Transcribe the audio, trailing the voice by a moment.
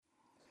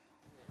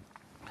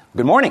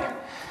Good morning.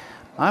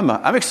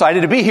 I'm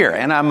excited to be here,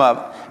 and I'm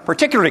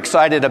particularly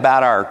excited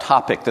about our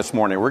topic this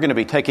morning. We're going to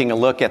be taking a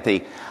look at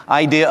the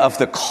idea of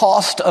the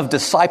cost of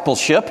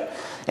discipleship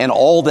and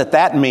all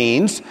that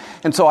means.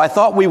 And so I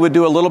thought we would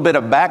do a little bit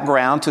of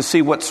background to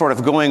see what's sort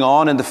of going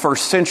on in the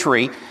first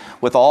century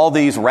with all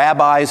these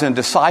rabbis and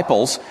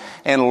disciples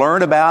and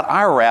learn about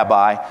our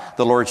rabbi,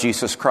 the Lord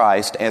Jesus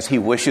Christ, as he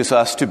wishes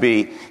us to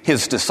be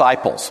his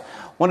disciples.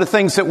 One of the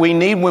things that we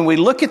need when we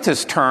look at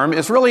this term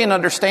is really an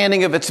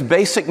understanding of its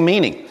basic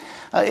meaning.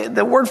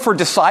 The word for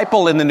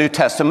disciple in the New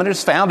Testament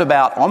is found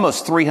about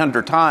almost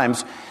 300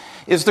 times,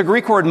 is the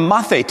Greek word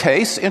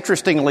mathetes.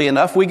 Interestingly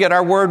enough, we get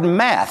our word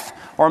math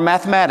or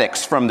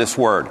mathematics from this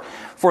word.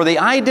 For the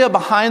idea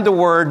behind the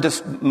word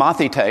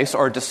mathetes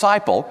or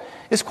disciple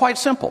is quite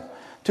simple.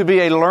 To be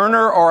a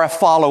learner or a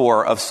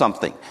follower of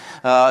something.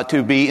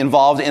 To be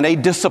involved in a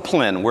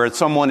discipline where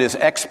someone is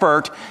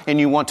expert and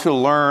you want to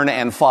learn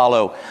and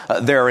follow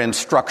their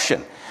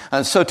instruction.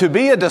 And so to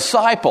be a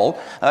disciple,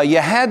 you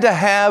had to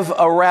have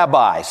a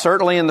rabbi.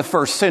 Certainly in the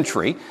first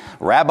century,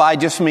 rabbi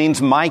just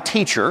means my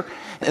teacher.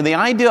 And the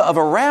idea of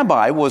a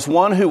rabbi was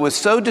one who was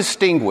so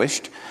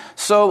distinguished,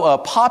 so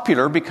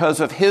popular because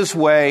of his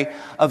way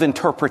of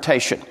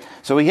interpretation.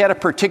 So he had a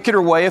particular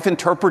way of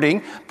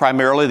interpreting,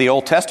 primarily the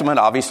Old Testament,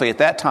 obviously at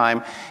that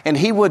time, and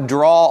he would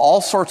draw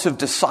all sorts of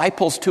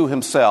disciples to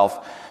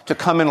himself to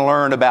come and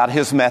learn about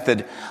his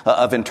method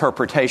of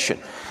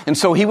interpretation. And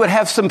so he would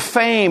have some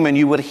fame, and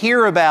you would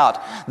hear about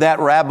that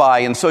rabbi,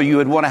 and so you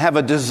would want to have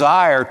a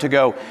desire to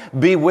go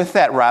be with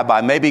that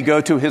rabbi, maybe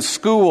go to his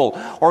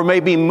school, or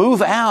maybe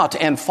move out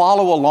and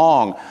follow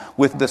along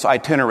with this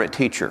itinerant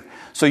teacher.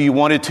 So you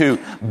wanted to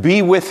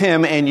be with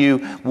him and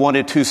you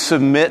wanted to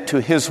submit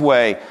to his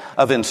way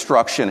of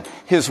instruction,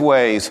 his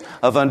ways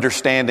of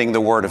understanding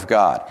the Word of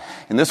God.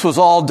 And this was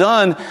all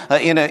done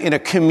in a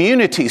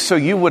community, so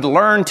you would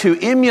learn to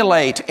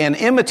emulate and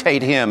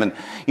imitate him. And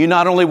you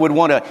not only would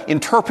want to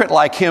interpret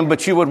like him,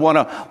 but you would want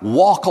to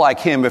walk like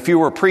him. If you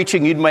were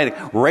preaching, you'd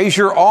raise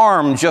your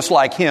arm just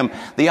like him.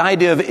 The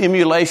idea of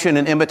emulation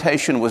and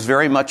imitation was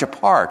very much a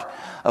part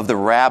of the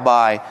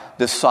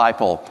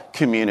rabbi-disciple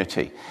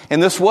community.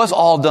 And this was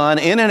all done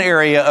in an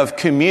area of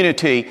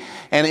community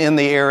and in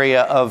the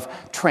area of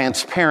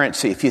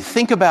transparency. If you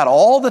think about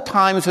all the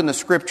times in the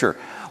Scripture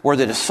where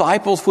the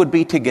disciples would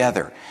be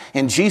together,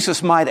 and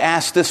Jesus might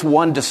ask this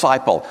one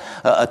disciple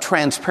a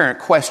transparent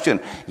question,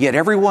 yet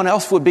everyone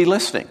else would be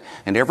listening,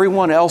 and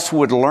everyone else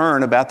would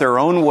learn about their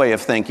own way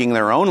of thinking,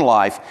 their own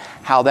life,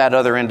 how that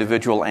other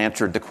individual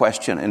answered the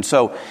question. And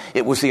so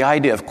it was the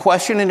idea of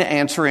questioning and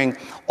answering.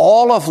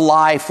 All of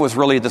life was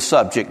really the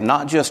subject,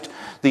 not just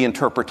the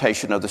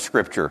interpretation of the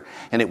Scripture.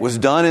 And it was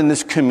done in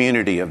this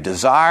community of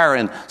desire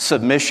and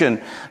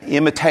submission,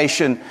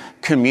 imitation,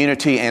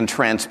 community, and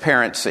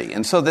transparency.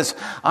 And so this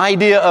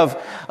idea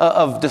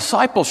of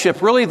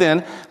discipleship really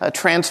then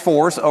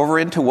transfers over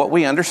into what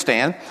we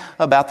understand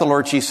about the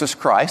Lord Jesus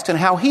Christ and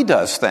how he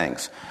does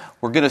things.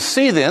 We're going to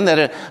see then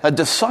that a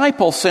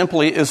disciple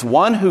simply is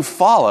one who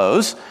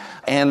follows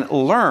and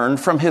learn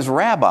from his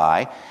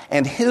rabbi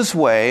and his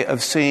way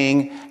of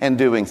seeing and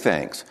doing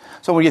things.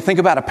 So when you think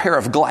about a pair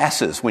of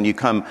glasses, when you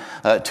come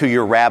to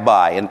your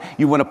rabbi and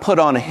you want to put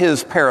on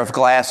his pair of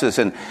glasses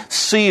and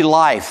see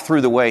life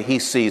through the way he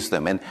sees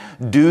them and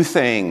do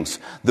things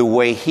the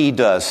way he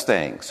does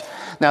things.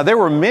 Now, there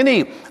were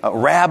many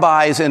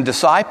rabbis and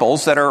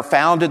disciples that are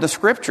found in the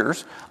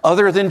Scriptures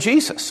other than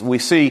Jesus. We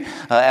see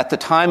at the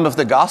time of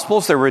the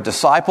Gospels, there were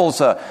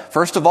disciples,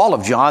 first of all,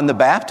 of John the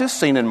Baptist,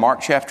 seen in Mark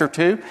chapter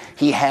 2.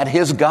 He had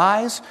his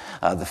guys.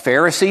 The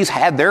Pharisees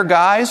had their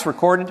guys,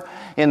 recorded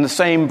in the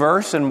same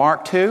verse in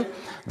Mark 2.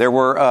 There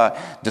were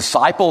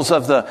disciples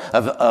of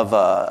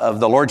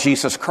the Lord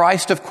Jesus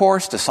Christ, of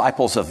course,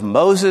 disciples of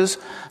Moses.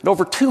 And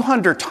over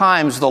 200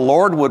 times the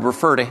Lord would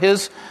refer to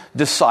his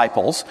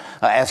disciples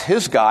as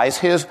his guys,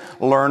 his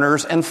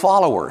learners and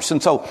followers.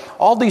 And so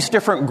all these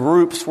different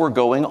groups were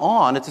going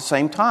on at the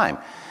same time.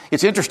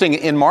 It's interesting,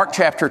 in Mark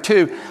chapter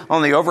 2,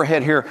 on the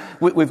overhead here,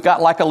 we've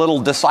got like a little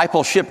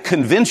discipleship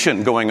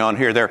convention going on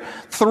here. There are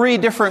 3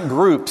 different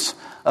groups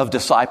of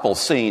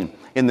disciples seen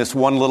in this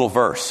one little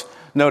verse.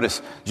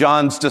 Notice,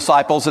 John's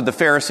disciples and the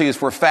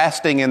Pharisees were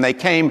fasting, and they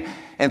came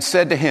and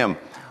said to him,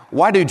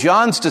 "Why do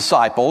John's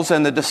disciples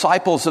and the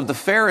disciples of the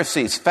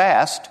Pharisees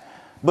fast,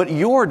 but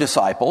your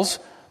disciples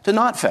do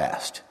not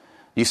fast?"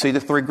 You see the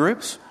 3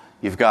 groups?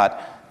 You've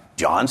got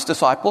John's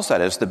disciples,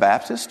 that is the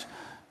Baptist,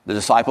 the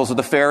disciples of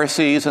the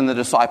Pharisees, and the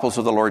disciples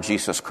of the Lord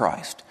Jesus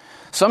Christ.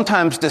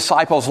 Sometimes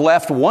disciples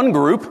left one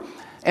group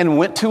and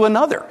went to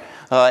another.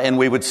 And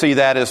we would see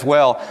that as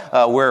well,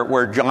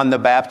 where John the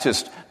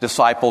Baptist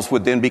disciples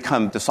would then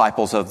become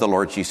disciples of the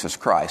Lord Jesus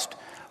Christ.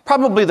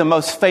 Probably the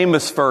most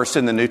famous verse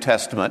in the New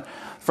Testament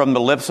from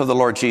the lips of the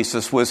Lord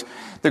Jesus was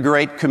the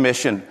Great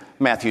Commission,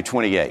 Matthew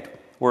 28,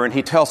 wherein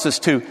he tells us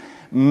to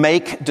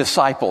make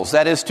disciples.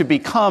 That is to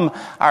become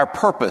our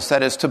purpose.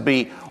 That is to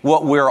be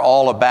what we're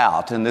all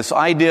about. And this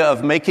idea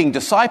of making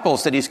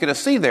disciples that he's going to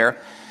see there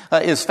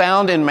is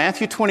found in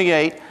Matthew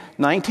 28,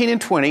 19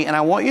 and 20, and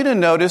I want you to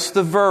notice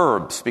the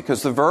verbs,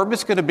 because the verb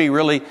is going to be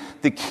really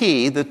the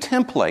key, the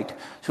template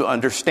to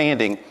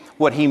understanding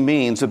what he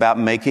means about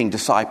making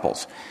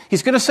disciples.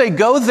 He's going to say,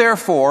 "Go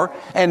therefore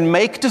and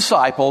make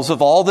disciples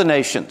of all the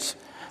nations,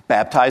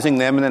 baptizing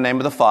them in the name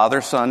of the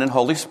Father, Son, and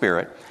Holy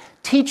Spirit,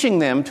 teaching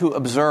them to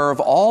observe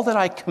all that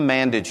I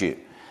commanded you."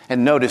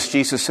 And notice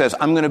Jesus says,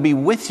 "I'm going to be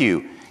with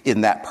you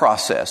in that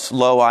process.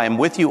 Lo, I am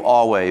with you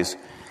always,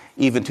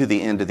 even to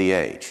the end of the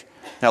age."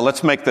 Now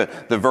let's make the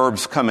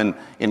verbs come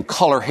in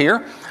color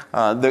here.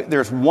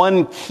 There's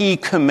one key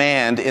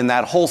command in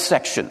that whole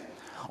section.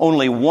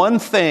 Only one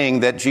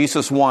thing that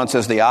Jesus wants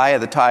as the eye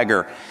of the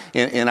tiger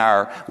in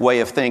our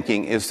way of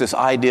thinking is this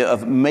idea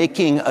of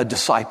making a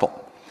disciple.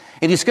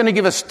 And he's going to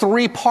give us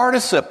 3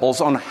 participles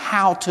on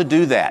how to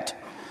do that.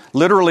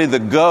 Literally, the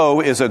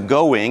go is a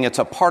going. It's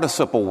a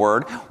participle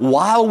word.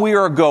 While we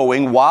are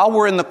going, while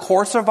we're in the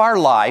course of our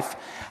life,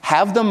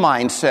 have the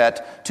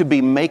mindset to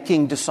be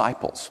making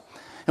disciples.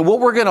 And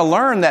what we're going to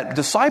learn, that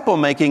disciple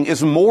making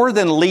is more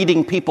than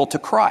leading people to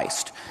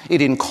Christ.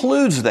 It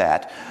includes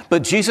that,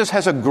 but Jesus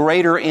has a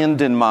greater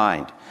end in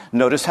mind.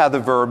 Notice how the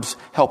verbs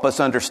help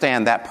us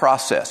understand that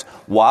process.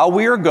 While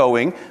we are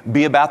going,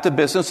 be about the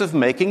business of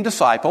making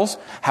disciples.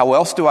 How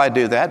else do I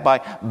do that?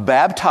 By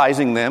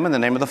baptizing them in the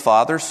name of the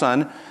Father,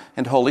 Son,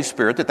 and Holy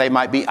Spirit, that they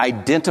might be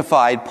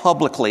identified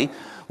publicly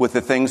with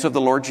the things of the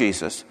Lord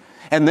Jesus.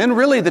 And then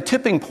really the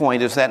tipping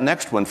point is that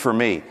next one for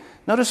me.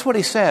 Notice what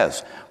he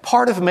says.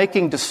 Part of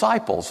making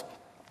disciples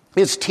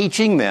is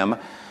teaching them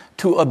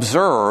to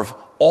observe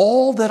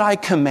all that I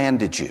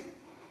commanded you.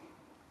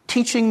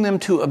 Teaching them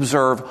to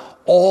observe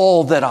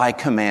all that I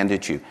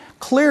commanded you.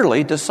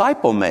 Clearly,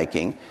 disciple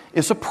making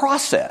is a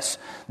process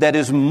that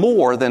is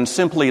more than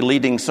simply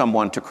leading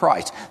someone to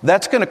Christ.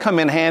 That's going to come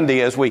in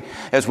handy as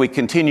we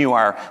continue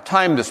our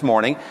time this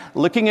morning.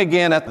 Looking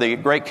again at the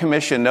Great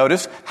Commission,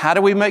 notice, how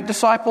do we make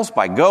disciples?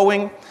 By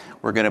going.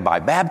 We're going to by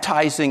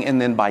baptizing,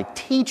 and then by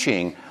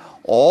teaching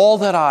all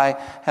that I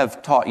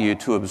have taught you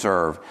to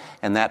observe.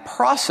 And that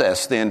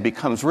process then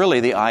becomes really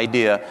the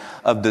idea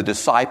of the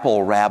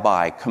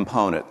disciple-rabbi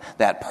component,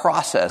 that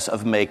process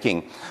of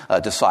making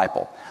a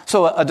disciple.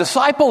 So a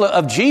disciple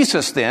of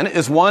Jesus then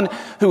is one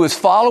who is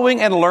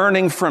following and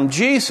learning from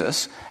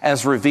Jesus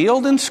as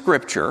revealed in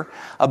Scripture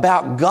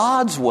about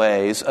God's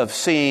ways of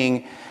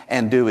seeing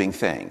and doing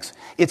things.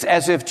 It's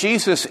as if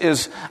Jesus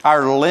is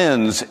our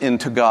lens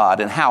into God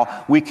and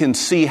how we can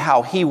see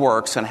how He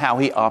works and how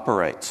He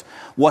operates,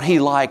 what He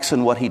likes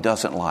and what He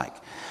doesn't like.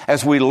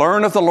 As we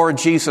learn of the Lord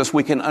Jesus,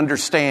 we can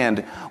understand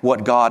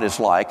what God is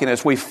like. And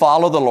as we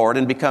follow the Lord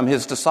and become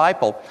His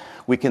disciple,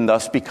 we can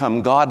thus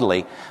become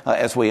godly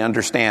as we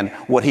understand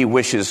what He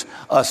wishes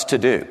us to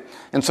do.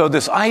 And so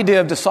this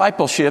idea of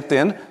discipleship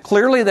then,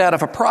 clearly that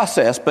of a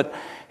process, but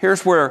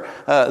here's where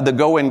the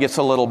going gets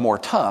a little more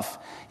tough.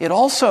 It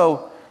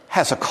also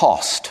has a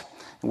cost.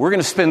 We're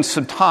going to spend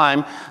some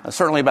time,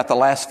 certainly about the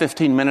last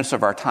 15 minutes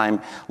of our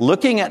time,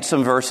 looking at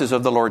some verses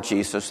of the Lord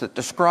Jesus that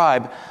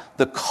describe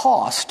the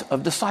cost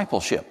of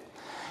discipleship.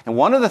 And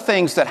one of the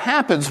things that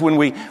happens when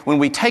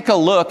we take a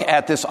look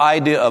at this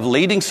idea of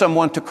leading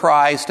someone to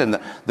Christ and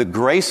the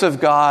grace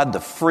of God, the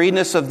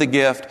freeness of the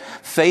gift,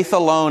 faith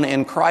alone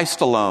in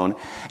Christ alone,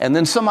 and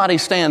then somebody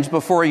stands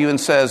before you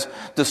and says,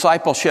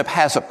 discipleship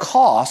has a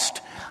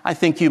cost, I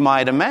think you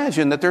might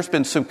imagine that there's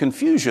been some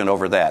confusion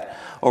over that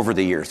over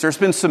the years. There's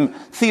been some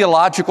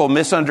theological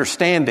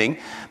misunderstanding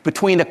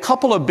between a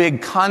couple of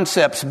big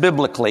concepts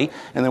biblically,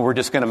 and then we're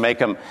just going to make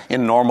them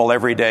in normal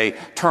everyday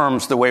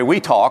terms the way we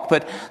talk.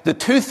 But the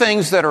two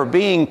things that are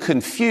being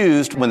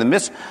confused when the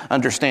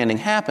misunderstanding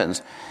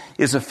happens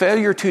is a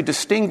failure to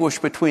distinguish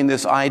between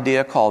this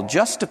idea called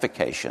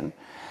justification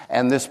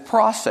and this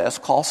process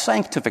called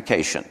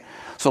sanctification.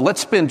 So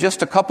let's spend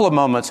just a couple of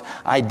moments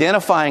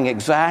identifying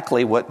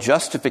exactly what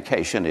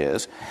justification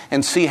is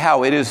and see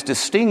how it is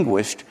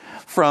distinguished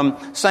from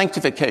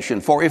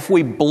sanctification. For if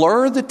we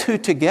blur the two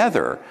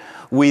together,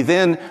 we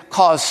then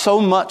cause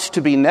so much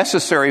to be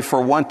necessary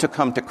for one to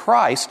come to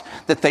Christ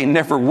that they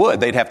never would.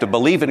 They'd have to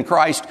believe in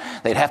Christ.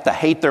 They'd have to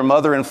hate their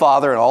mother and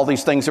father and all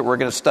these things that we're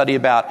going to study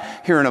about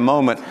here in a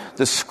moment.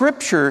 The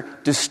Scripture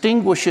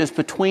distinguishes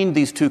between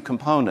these two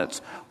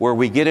components. Where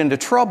we get into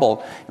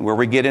trouble and where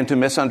we get into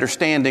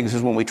misunderstandings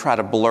is when we try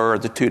to blur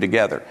the two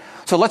together.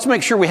 So let's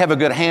make sure we have a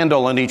good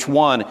handle on each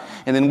one,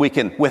 and then we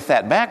can, with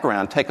that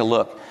background, take a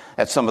look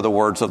at some of the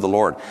words of the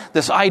Lord.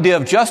 This idea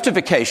of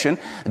justification,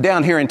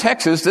 down here in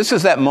Texas, this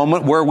is that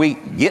moment where we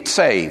get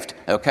saved,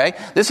 okay?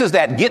 This is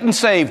that getting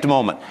saved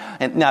moment.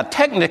 And now,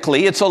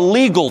 technically, it's a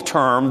legal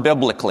term,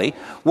 biblically,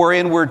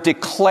 wherein we're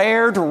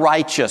declared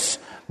righteous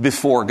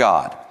before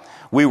God.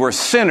 We were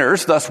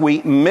sinners, thus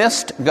we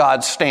missed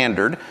God's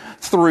standard.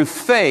 Through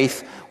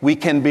faith, we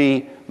can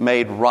be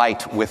made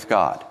right with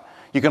God.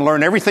 You can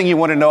learn everything you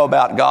want to know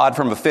about God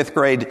from a 5th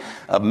grade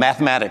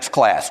mathematics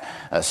class.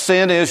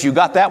 Sin is, you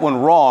got that one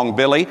wrong,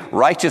 Billy.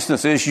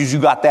 Righteousness is, you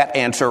got that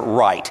answer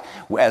right.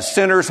 As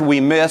sinners, we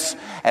miss.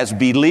 As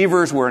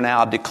believers, we're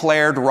now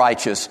declared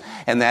righteous,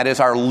 and that is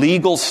our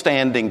legal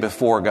standing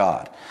before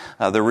God.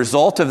 The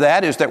result of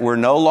that is that we're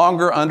no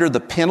longer under the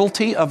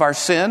penalty of our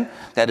sin.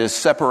 That is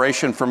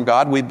separation from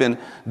God. We've been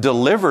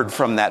delivered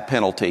from that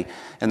penalty.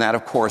 And that,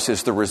 of course,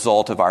 is the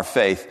result of our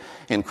faith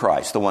in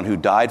Christ, the one who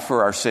died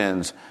for our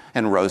sins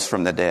and rose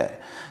from the dead.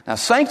 Now,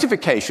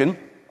 sanctification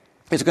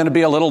is going to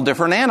be a little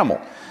different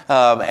animal.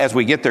 As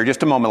we get there,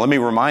 just a moment, let me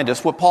remind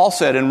us what Paul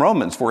said in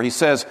Romans, where he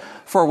says,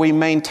 for we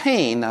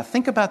maintain, now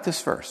think about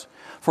this verse,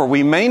 for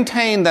we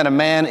maintain that a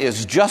man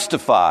is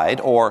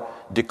justified or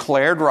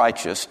declared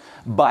righteous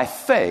by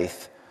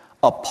faith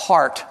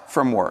apart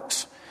from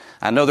works.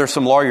 I know there's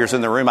some lawyers in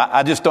the room.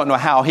 I just don't know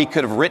how he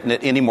could have written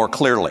it any more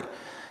clearly.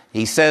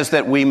 He says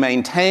that we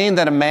maintain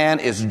that a man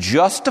is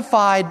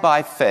justified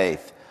by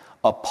faith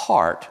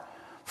apart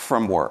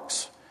from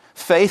works.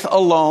 Faith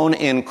alone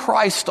in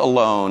Christ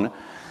alone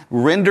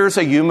renders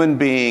a human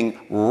being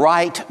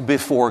right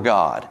before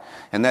God.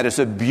 And that is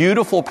a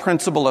beautiful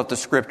principle of the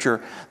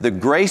Scripture. The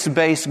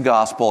grace-based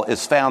gospel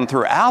is found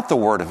throughout the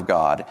Word of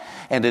God,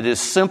 and it is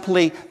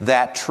simply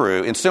that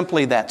true and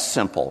simply that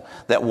simple,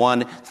 that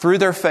one, through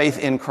their faith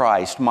in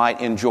Christ,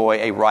 might enjoy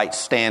a right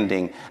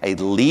standing, a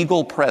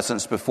legal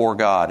presence before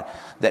God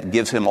that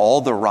gives him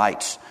all the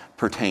rights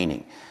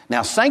pertaining.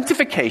 Now,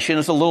 sanctification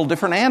is a little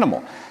different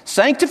animal.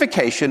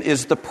 Sanctification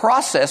is the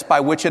process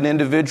by which an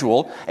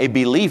individual, a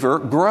believer,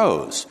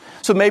 grows.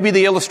 So maybe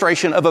the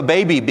illustration of a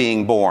baby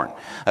being born.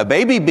 A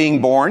baby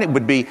being born, it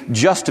would be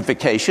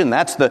justification.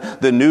 That's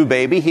the new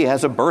baby. He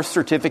has a birth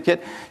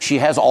certificate. She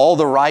has all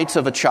the rights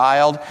of a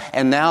child.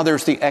 And now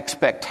there's the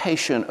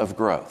expectation of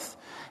growth.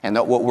 And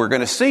that what we're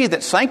going to see,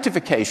 that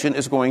sanctification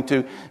is going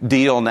to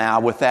deal now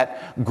with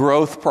that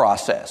growth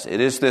process. It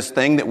is this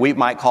thing that we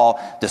might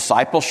call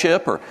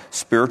discipleship or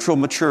spiritual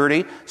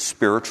maturity,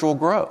 spiritual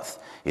growth.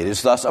 It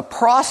is thus a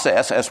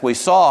process, as we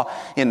saw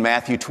in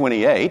Matthew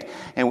 28,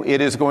 and it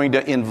is going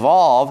to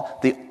involve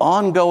the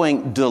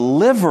ongoing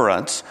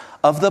deliverance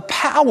of the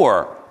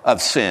power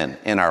of sin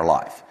in our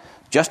life.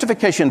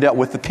 Justification dealt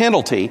with the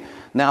penalty.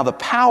 Now the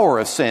power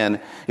of sin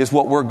is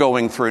what we're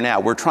going through now.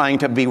 We're trying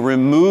to be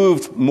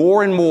removed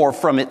more and more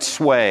from its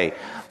sway,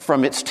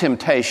 from its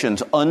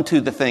temptations unto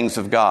the things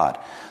of God.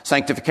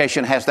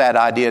 Sanctification has that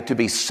idea to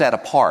be set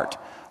apart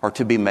or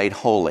to be made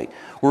holy.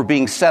 We're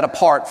being set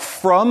apart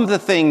from the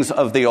things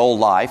of the old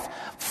life,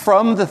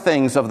 from the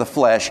things of the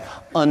flesh,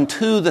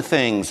 unto the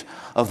things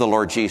of the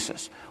Lord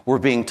Jesus. We're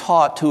being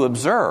taught to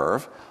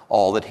observe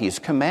all that He's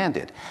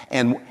commanded.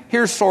 And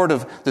here's sort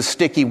of the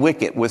sticky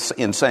wicket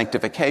in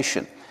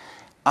sanctification.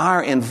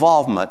 Our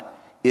involvement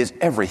is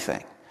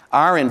everything.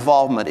 Our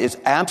involvement is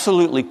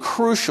absolutely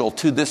crucial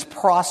to this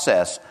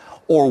process,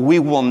 or we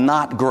will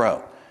not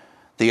grow.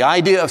 The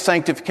idea of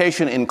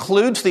sanctification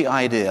includes the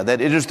idea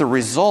that it is the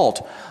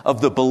result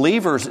of the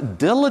believer's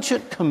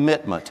diligent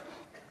commitment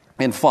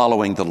in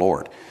following the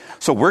Lord.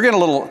 So we're going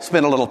to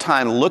spend a little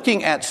time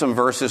looking at some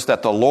verses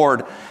that the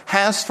Lord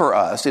has for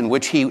us in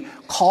which He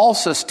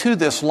calls us to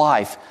this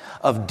life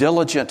of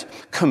diligent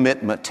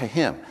commitment to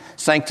Him.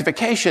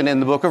 Sanctification in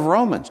the book of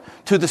Romans.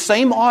 To the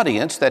same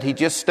audience that He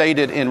just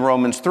stated in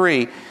Romans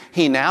 3,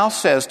 He now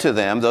says to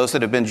them, those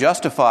that have been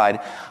justified,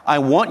 I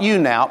want you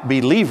now,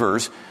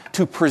 believers,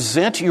 to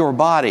present your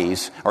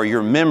bodies or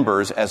your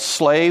members as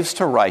slaves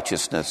to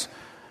righteousness,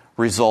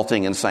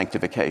 resulting in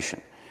sanctification.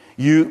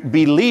 You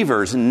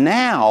believers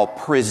now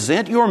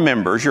present your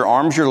members, your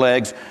arms, your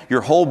legs,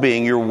 your whole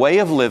being, your way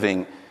of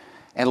living,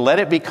 and let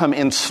it become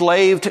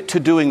enslaved to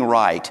doing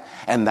right.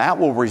 And that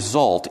will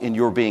result in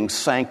your being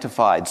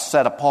sanctified,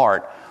 set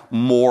apart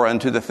more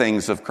unto the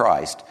things of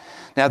Christ.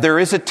 Now, there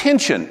is a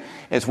tension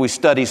as we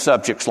study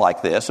subjects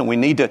like this, and we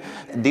need to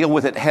deal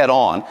with it head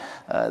on.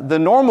 The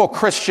normal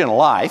Christian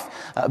life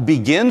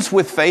begins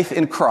with faith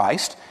in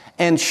Christ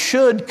and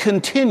should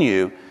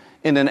continue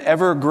in an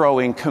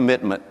ever-growing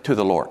commitment to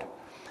the Lord.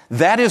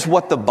 That is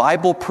what the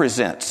Bible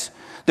presents.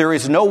 There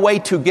is no way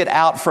to get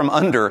out from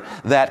under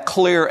that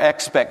clear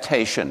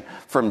expectation.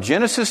 From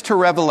Genesis to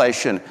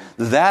Revelation,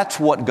 that's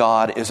what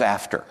God is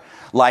after.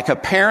 Like a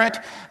parent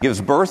gives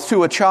birth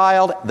to a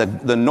child,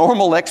 the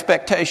normal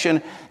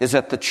expectation is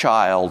that the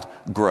child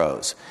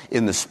grows.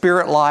 In the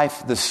spirit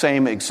life, the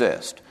same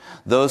exists.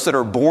 Those that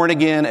are born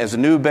again as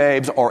new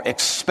babes are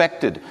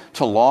expected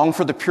to long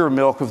for the pure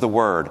milk of the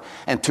Word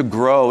and to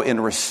grow in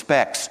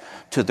respects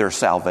to their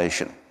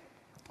salvation.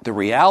 The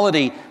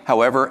reality,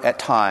 however, at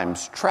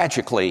times,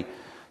 tragically,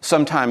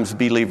 sometimes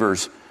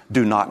believers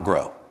do not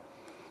grow.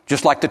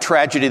 Just like the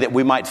tragedy that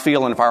we might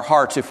feel in our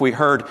hearts if we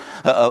heard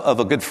of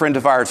a good friend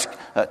of ours,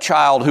 a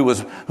child who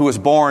was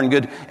born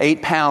good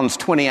 8 pounds,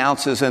 20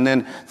 ounces, and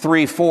then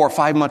 3, 4,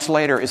 5 months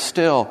later is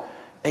still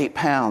 8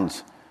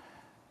 pounds,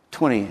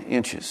 20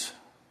 inches.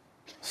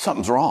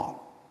 Something's wrong.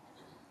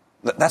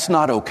 That's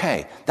not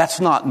okay. That's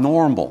not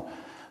normal.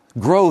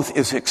 Growth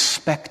is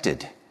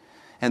expected.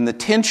 And the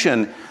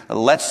tension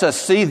lets us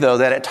see, though,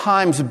 that at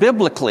times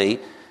biblically,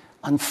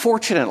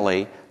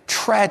 unfortunately,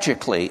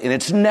 tragically, and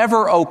it's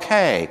never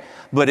okay,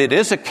 but it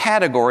is a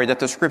category that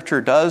the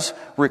Scripture does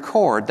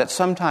record that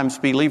sometimes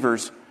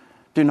believers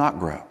do not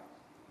grow.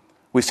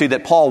 We see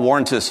that Paul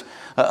warns us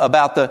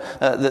about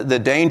the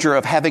danger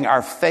of having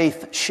our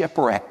faith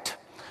shipwrecked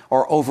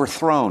or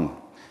overthrown.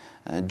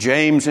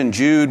 James and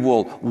Jude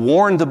will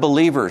warn the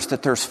believers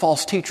that there's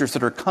false teachers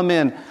that are come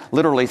in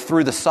literally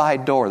through the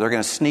side door. They're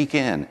going to sneak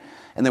in,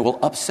 and they will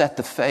upset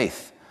the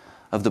faith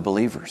of the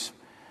believers.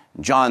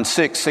 John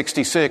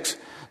 6:66,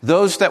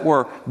 those that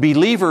were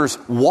believers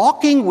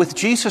walking with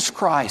Jesus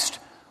Christ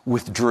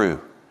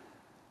withdrew.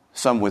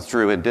 Some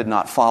withdrew and did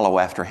not follow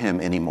after him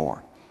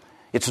anymore.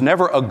 It's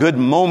never a good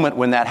moment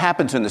when that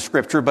happens in the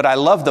Scripture, but I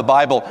love the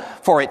Bible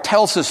for it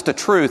tells us the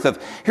truth of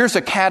here's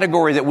a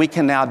category that we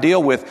can now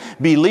deal with,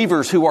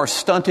 believers who are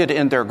stunted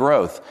in their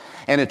growth.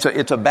 And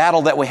it's a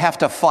battle that we have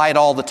to fight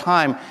all the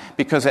time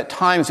because at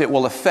times it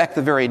will affect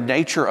the very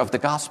nature of the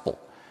gospel.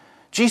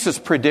 Jesus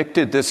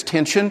predicted this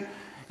tension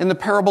in the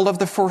parable of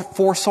the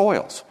four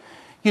soils.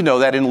 You know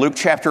that in Luke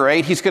chapter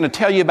 8, he's going to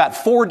tell you about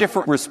 4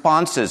 different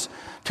responses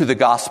to the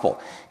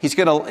gospel. He's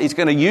going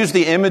to use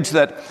the image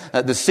that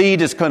the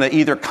seed is going to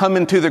either come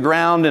into the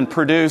ground and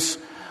produce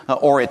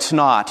or it's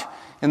not.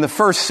 And the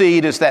first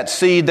seed is that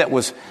seed that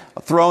was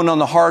thrown on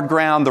the hard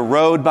ground, the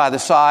road by the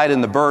side,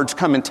 and the birds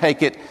come and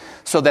take it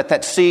so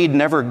that seed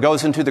never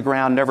goes into the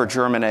ground, never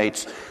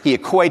germinates. He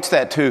equates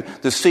that to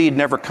the seed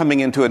never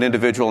coming into an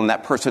individual and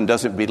that person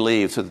doesn't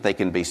believe so that they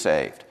can be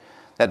saved.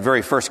 That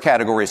very first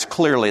category is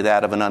clearly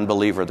that of an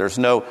unbeliever. There's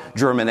no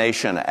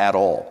germination at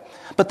all.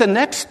 But the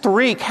next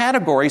 3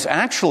 categories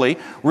actually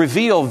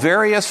reveal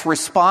various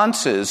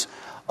responses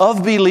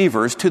of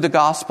believers to the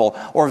gospel,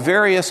 or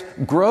various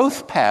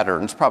growth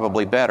patterns,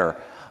 probably better,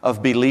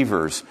 of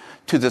believers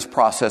to this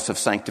process of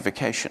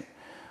sanctification.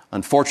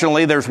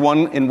 Unfortunately, there's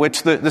one in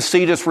which the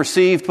seed is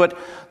received, but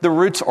the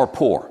roots are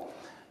poor.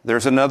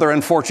 There's another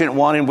unfortunate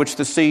one in which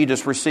the seed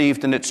is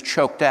received and it's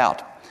choked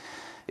out.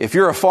 If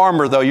you're a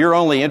farmer, though, you're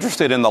only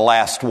interested in the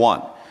last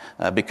one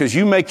because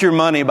you make your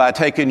money by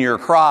taking your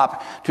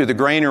crop to the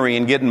granary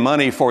and getting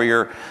money for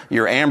your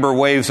amber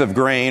waves of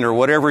grain or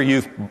whatever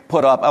you've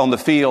put up on the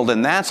field,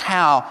 and that's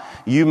how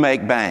you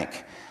make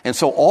bank. And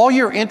so all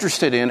you're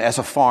interested in as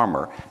a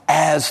farmer,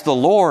 as the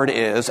Lord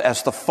is,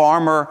 as the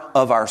farmer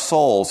of our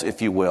souls,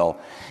 if you will,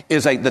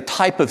 is the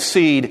type of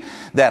seed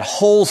that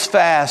holds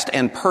fast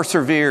and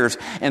perseveres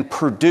and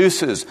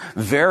produces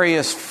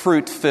various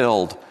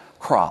fruit-filled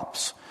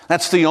crops.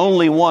 That's the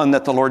only one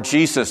that the Lord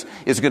Jesus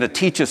is going to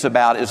teach us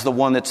about, is the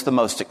one that's the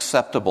most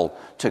acceptable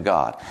to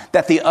God.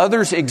 That the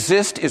others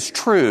exist is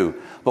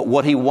true, but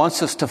what he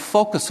wants us to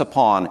focus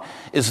upon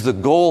is the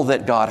goal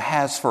that God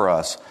has for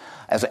us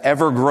as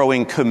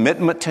ever-growing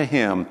commitment to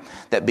him,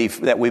 that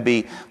we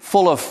be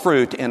full of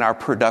fruit in our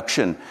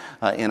production,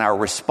 in our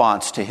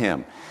response to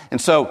him.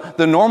 And so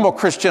the normal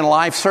Christian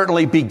life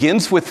certainly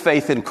begins with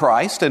faith in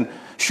Christ and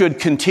should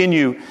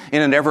continue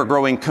in an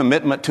ever-growing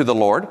commitment to the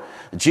Lord.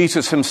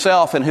 Jesus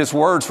himself and his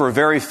words were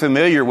very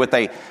familiar with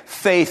a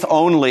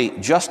faith-only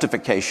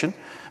justification.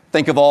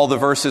 Think of all the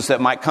verses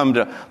that might come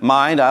to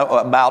mind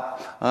about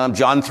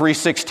John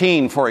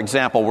 3:16, for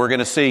example. We're going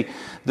to see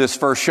this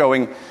verse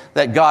showing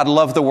that God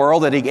loved the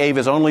world, that he gave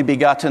his only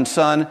begotten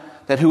Son,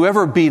 that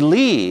whoever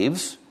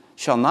believes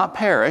shall not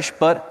perish,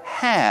 but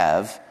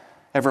have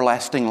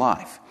everlasting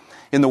life.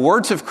 In the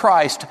words of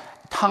Christ,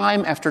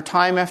 time after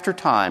time after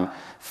time,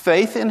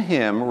 faith in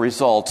him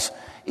results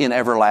in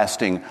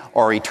everlasting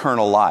or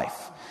eternal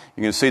life.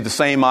 You can see the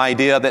same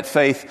idea that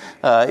faith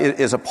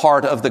is a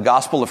part of the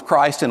gospel of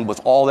Christ and was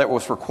all that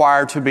was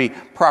required to be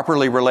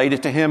properly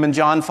related to him in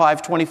John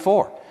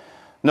 5:24.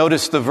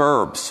 Notice the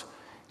verbs.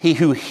 He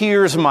who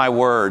hears my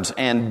words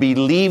and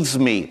believes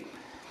me,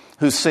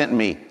 who sent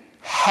me,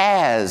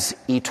 has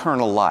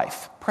eternal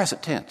life.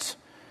 Present tense.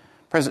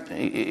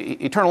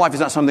 Eternal life is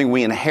not something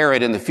we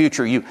inherit in the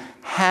future. You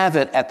have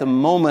it at the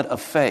moment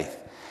of faith,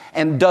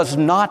 and does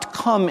not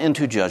come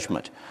into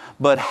judgment,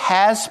 but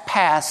has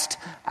passed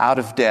out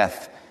of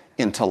death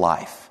into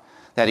life.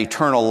 That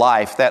eternal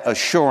life, that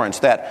assurance,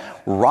 that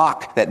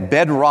rock, that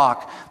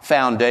bedrock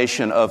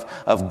foundation of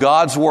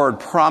God's word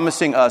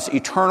promising us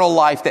eternal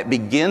life that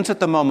begins at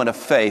the moment of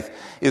faith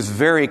is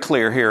very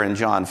clear here in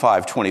John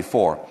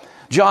 5:24.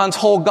 John's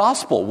whole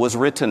gospel was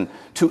written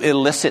to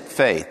elicit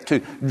faith, to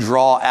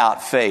draw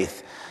out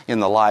faith in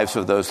the lives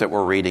of those that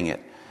were reading it.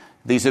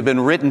 These have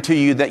been written to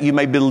you that you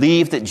may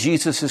believe that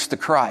Jesus is the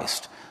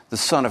Christ, the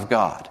Son of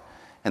God,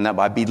 and that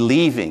by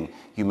believing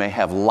you may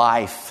have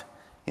life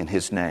in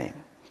his name.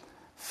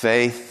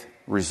 Faith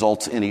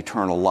results in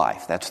eternal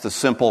life. That's the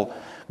simple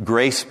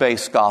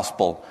grace-based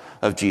gospel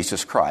of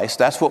Jesus Christ.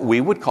 That's what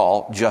we would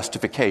call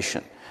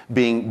justification,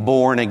 being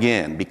born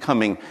again,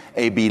 becoming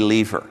a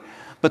believer.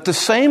 But the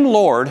same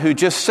Lord who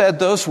just said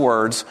those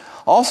words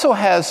also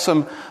has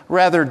some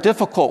rather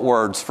difficult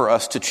words for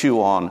us to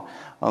chew on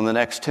the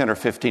next 10 or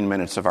 15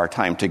 minutes of our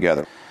time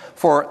together.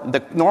 For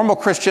the normal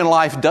Christian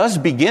life does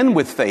begin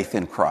with faith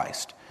in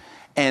Christ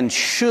and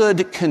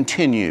should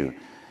continue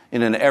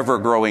in an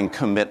ever-growing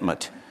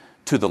commitment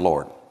to the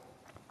Lord.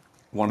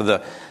 One of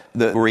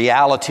the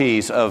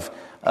realities of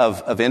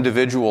of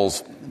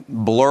individuals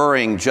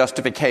blurring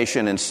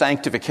justification and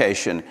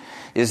sanctification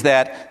is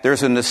that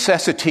there's a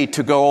necessity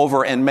to go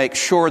over and make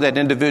sure that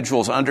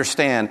individuals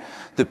understand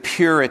the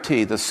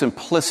purity, the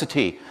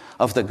simplicity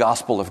of the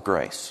gospel of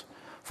grace.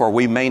 For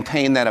we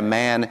maintain that a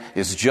man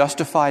is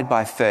justified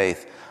by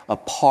faith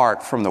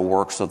apart from the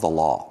works of the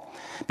law.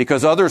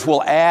 Because others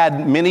will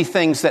add many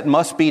things that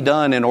must be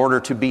done in order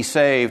to be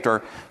saved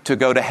or to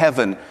go to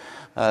heaven.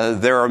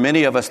 There are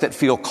many of us that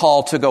feel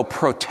called to go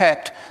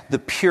protect the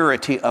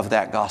purity of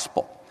that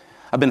gospel.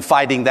 I've been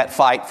fighting that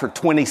fight for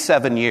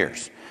 27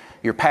 years.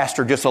 Your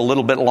pastor just a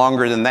little bit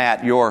longer than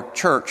that. Your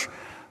church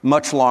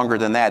much longer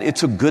than that.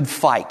 It's a good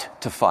fight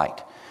to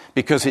fight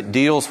because it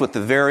deals with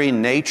the very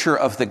nature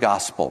of the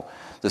gospel,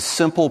 the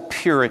simple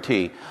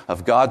purity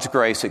of God's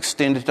grace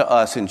extended to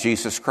us in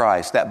Jesus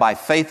Christ, that by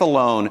faith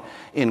alone,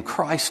 in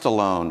Christ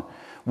alone,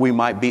 we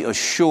might be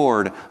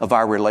assured of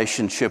our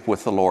relationship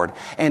with the Lord.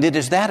 And it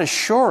is that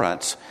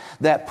assurance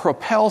that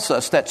propels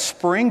us, that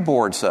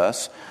springboards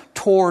us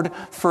toward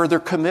further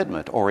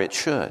commitment, or it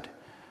should.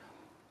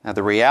 Now,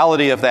 the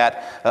reality of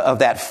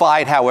that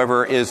fight,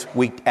 however, is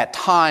we at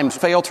times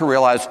fail to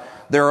realize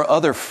there are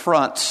other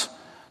fronts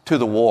to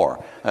the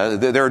war.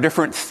 There are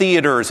different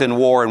theaters in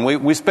war, and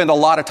we spend a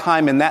lot of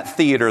time in that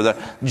theater,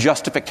 the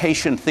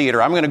justification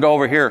theater. I'm going to go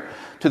over here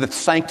to the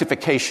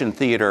sanctification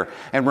theater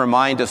and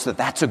remind us that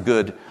that's a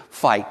good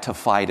fight to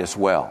fight as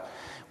well.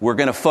 We're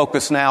going to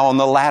focus now on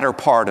the latter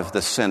part of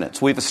the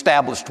sentence. We've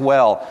established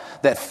well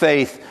that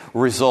faith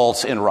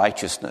results in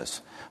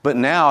righteousness. But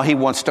now he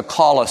wants to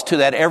call us to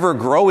that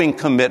ever-growing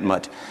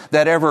commitment,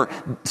 that ever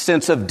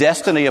sense of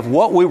destiny of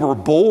what we were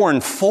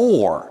born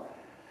for.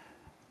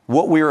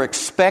 What we are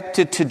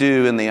expected to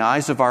do in the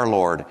eyes of our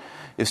Lord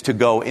is to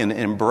go and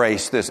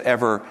embrace this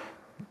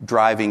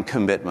ever-driving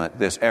commitment,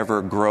 this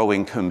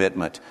ever-growing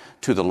commitment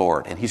to the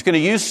Lord. And he's going to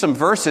use some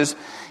verses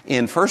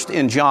first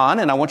in John,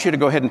 and I want you to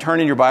go ahead and turn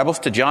in your Bibles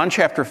to John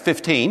chapter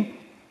 15,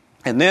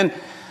 and then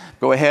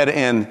go ahead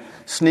and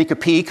sneak a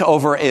peek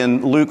over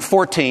in Luke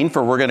 14,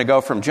 for we're going to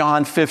go from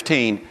John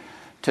 15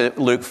 to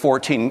Luke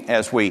 14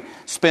 as we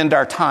spend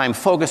our time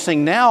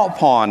focusing now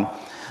upon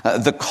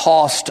the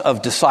cost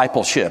of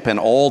discipleship and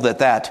all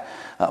that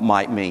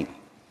might mean.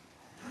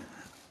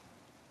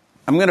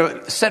 I'm going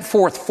to set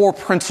forth 4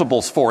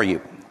 principles for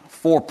you,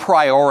 4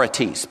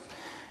 priorities,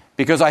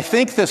 because I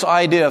think this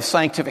idea of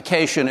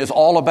sanctification is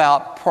all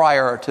about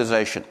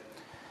prioritization.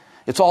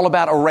 It's all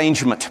about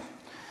arrangement.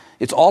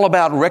 It's all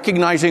about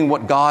recognizing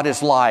what God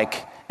is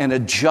like and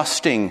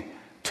adjusting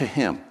to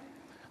Him.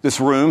 This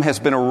room has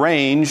been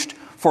arranged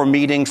for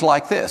meetings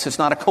like this. It's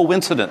not a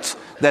coincidence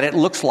that it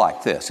looks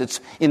like this. It's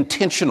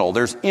intentional.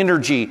 There's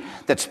energy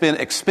that's been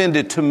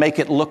expended to make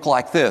it look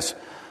like this.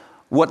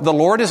 What the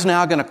Lord is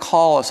now going to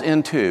call us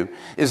into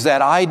is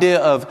that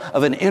idea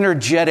of an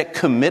energetic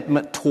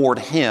commitment toward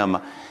Him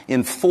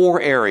in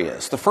 4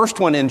 areas. The first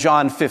one in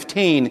John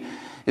 15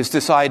 is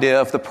this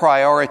idea of the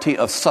priority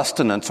of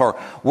sustenance, or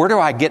where do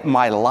I get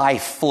my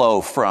life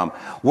flow from?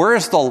 What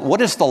is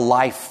the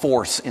life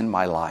force in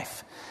my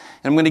life?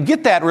 And I'm going to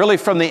get that really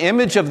from the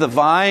image of the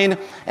vine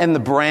and the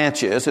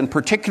branches, and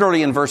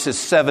particularly in verses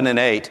 7 and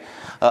 8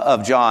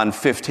 of John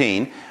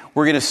 15,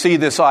 we're going to see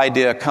this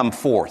idea come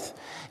forth.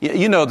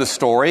 You know the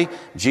story.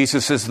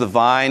 Jesus is the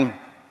vine.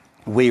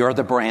 We are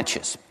the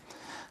branches.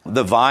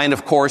 The vine,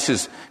 of course,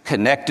 is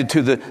connected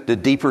to the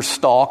deeper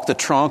stalk, the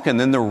trunk, and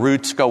then the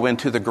roots go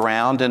into the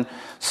ground, and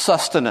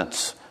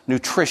sustenance,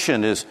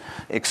 nutrition is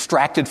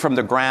extracted from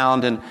the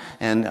ground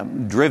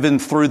and driven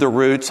through the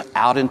roots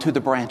out into the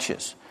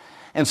branches.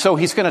 And so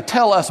he's going to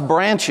tell us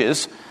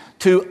branches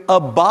to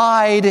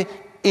abide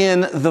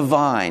in the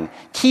vine.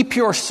 Keep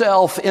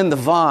yourself in the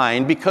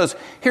vine, because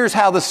here's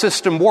how the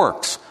system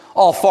works.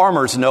 All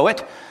farmers know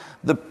it.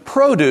 The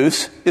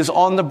produce is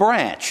on the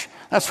branch.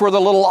 That's where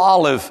the little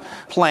olive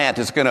plant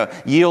is going to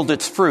yield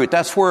its fruit.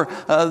 That's where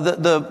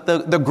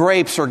the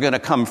grapes are going to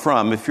come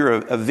from if you're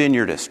a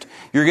vineyardist.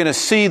 You're going to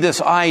see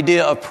this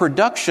idea of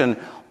production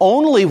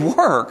only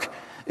work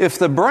if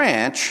the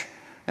branch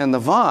and the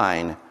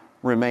vine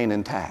remain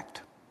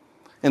intact.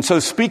 And so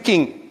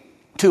speaking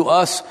to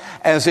us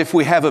as if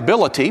we have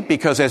ability,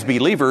 because as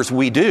believers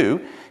we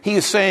do, he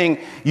is saying,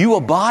 you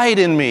abide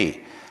in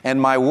me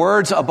and my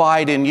words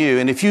abide in you.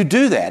 And if you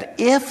do that,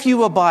 if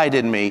you abide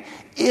in me,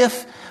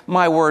 if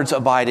my words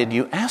abide in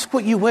you, ask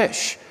what you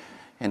wish,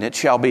 and it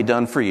shall be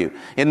done for you.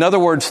 In other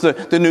words,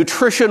 the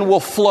nutrition will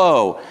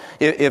flow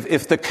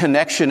if the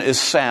connection is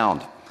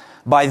sound.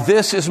 By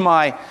this is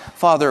my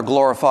Father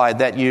glorified,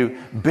 that you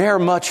bear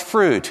much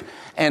fruit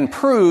and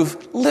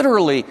prove,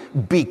 literally,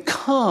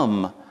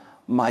 become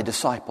my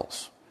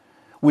disciples.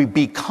 We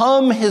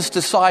become His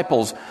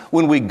disciples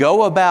when we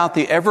go about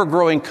the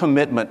ever-growing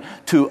commitment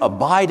to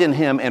abide in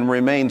Him and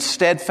remain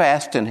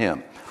steadfast in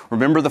Him.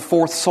 Remember the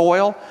 4th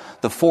soil?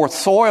 The 4th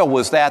soil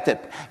was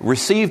that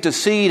received a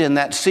seed, and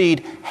that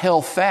seed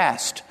held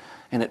fast,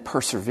 and it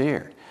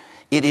persevered.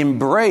 It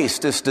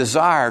embraced this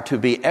desire to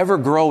be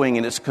ever-growing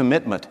in its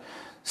commitment.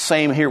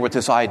 Same here with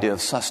this idea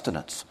of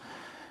sustenance.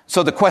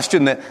 So the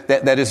question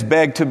that is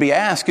begged to be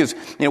asked is,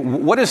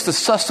 what is the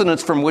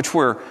sustenance from which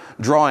we're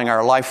drawing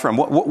our life from?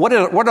 What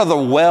are the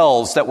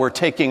wells that we're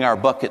taking our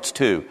buckets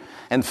to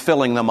and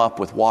filling them up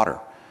with water?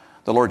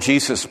 The Lord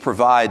Jesus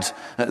provides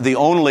the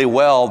only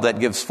well that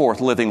gives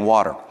forth living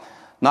water.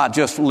 Not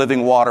just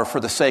living water for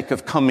the sake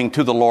of coming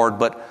to the Lord,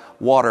 but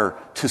water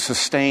to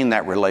sustain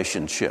that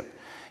relationship.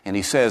 And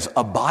he says,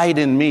 abide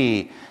in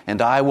me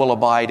and I will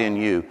abide in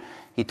you.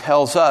 He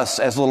tells us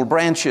as little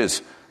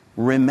branches,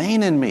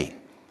 remain in me.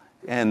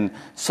 And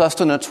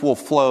sustenance will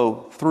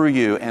flow through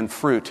you and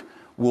fruit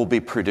will be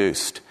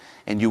produced.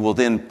 And you will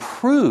then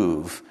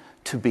prove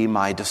to be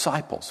my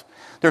disciples.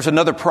 There's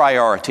another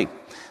priority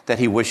that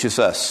he wishes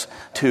us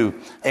to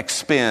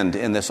expend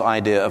in this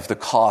idea of the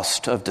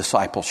cost of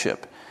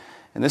discipleship.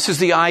 And this is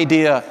the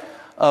idea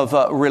of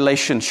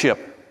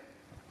relationship.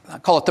 I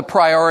call it the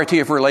priority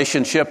of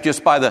relationship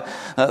just by the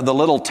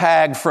little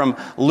tag from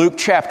Luke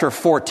chapter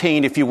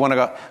 14, if you want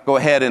to go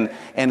ahead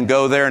and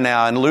go there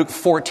now. In Luke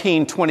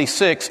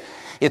 14:26,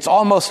 it's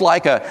almost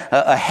like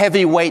a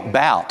heavyweight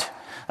bout.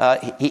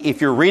 If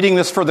you're reading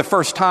this for the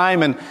first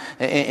time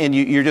and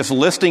you're just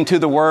listening to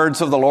the words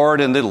of the Lord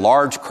and the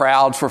large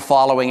crowds were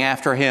following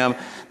after him,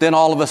 then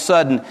all of a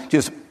sudden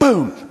just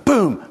boom,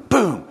 boom,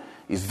 boom.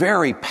 These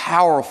very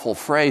powerful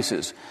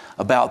phrases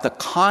about the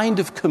kind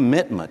of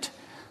commitment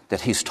that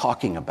he's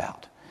talking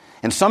about.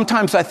 And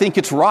sometimes I think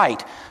it's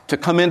right to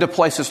come into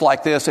places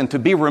like this and to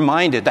be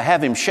reminded, to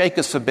have him shake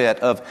us a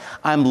bit of,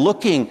 I'm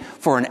looking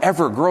for an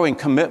ever-growing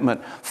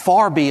commitment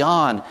far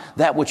beyond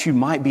that which you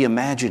might be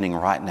imagining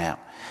right now.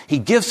 He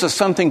gives us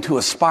something to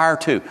aspire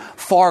to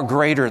far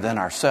greater than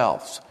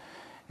ourselves.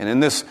 And in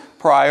this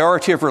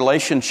priority of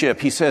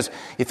relationship, he says,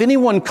 if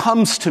anyone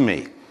comes to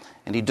me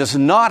and he does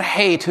not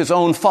hate his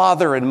own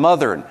father and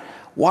mother and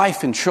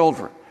wife and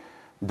children,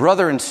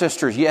 brother and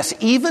sisters, yes,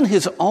 even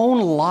his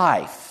own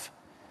life,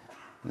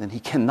 then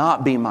he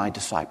cannot be my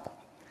disciple.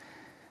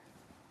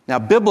 Now,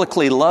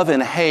 biblically, love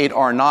and hate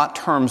are not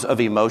terms of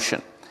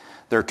emotion.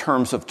 They're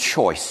terms of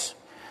choice.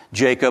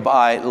 Jacob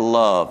I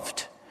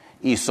loved,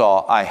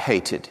 Esau I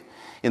hated.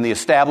 In the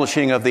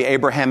establishing of the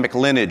Abrahamic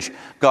lineage,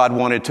 God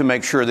wanted to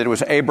make sure that it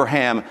was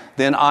Abraham,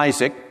 then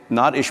Isaac,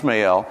 not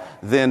Ishmael,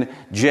 then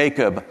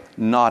Jacob,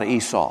 not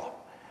Esau.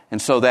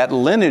 And so that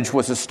lineage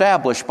was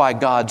established by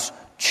God's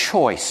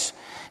choice.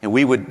 And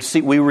we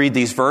read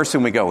these verses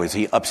and we go, is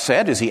he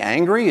upset? Is he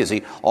angry? Is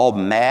he all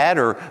mad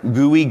or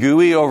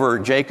gooey over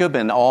Jacob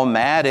and all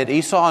mad at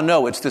Esau?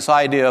 No, it's this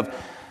idea of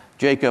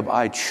Jacob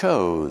I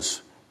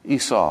chose,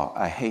 Esau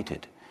I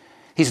hated.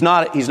 He's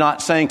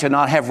not saying to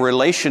not have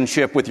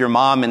relationship with your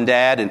mom and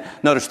dad. And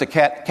notice the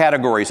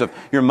categories of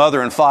your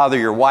mother and father,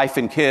 your wife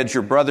and kids,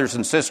 your brothers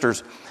and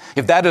sisters.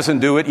 If that doesn't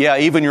do it,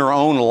 even your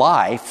own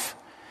life.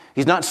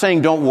 He's not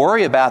saying don't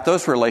worry about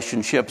those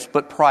relationships,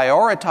 but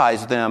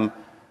prioritize them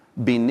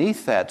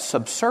beneath that,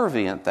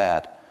 subservient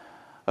that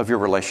of your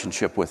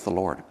relationship with the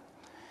Lord.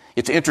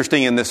 It's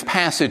interesting in this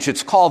passage,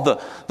 it's called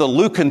the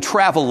Lucan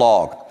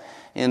travelogue.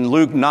 In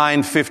Luke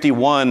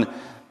 9:51,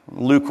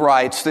 Luke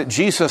writes that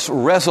Jesus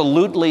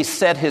resolutely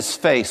set his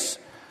face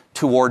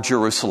toward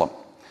Jerusalem.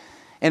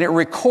 And it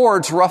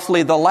records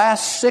roughly the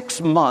last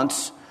 6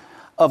 months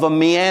of a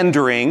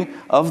meandering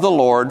of the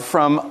Lord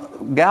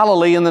from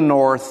Galilee in the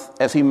north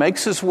as he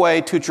makes his way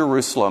to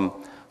Jerusalem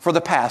for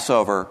the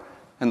Passover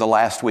in the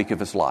last week of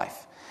his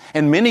life.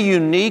 And many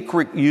unique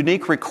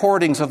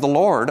recordings of the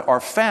Lord are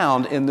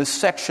found in this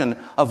section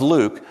of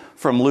Luke,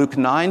 from Luke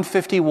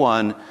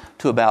 9:51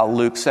 to about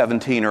Luke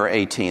 17 or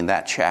 18,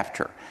 that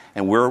chapter.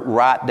 And we're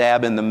right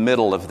dab in the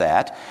middle of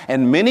that.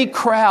 And many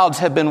crowds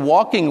have been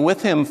walking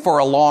with him for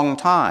a long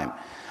time.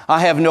 I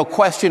have no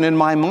question in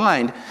my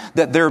mind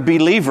that they're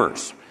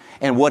believers.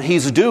 And what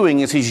he's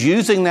doing is he's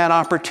using that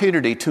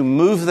opportunity to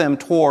move them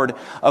toward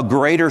a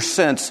greater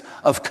sense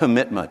of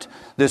commitment,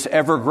 this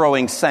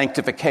ever-growing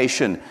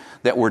sanctification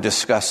that we're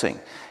discussing.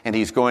 And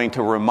he's going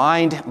to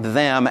remind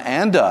them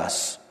and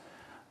us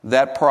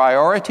that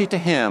priority to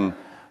him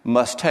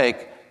must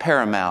take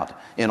paramount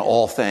in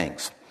all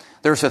things.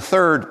 There's a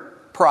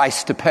third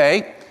price to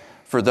pay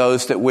for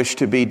those that wish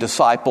to be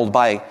discipled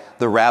by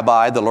the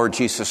Rabbi, the Lord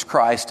Jesus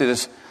Christ. It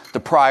is the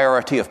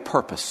priority of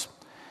purpose.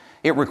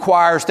 It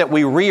requires that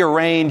we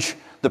rearrange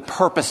the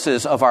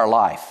purposes of our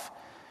life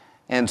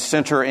and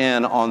center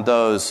in on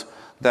those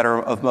that are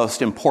of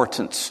most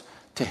importance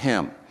to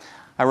him.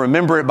 I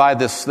remember it by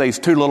these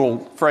two little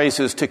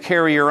phrases, to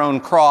carry your own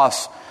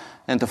cross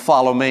and to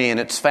follow me. And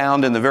it's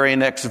found in the very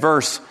next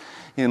verse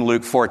in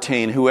Luke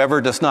 14. Whoever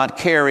does not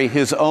carry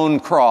his own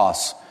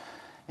cross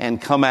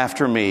and come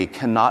after me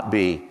cannot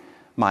be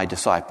my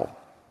disciple.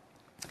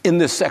 In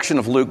this section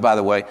of Luke, by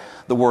the way,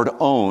 the word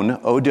own,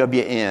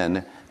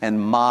 O-W-N, and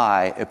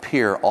my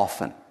appear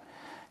often.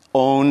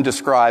 Own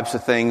describes the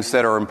things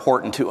that are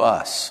important to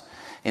us.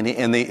 In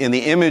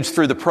the image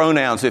through the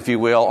pronouns, if you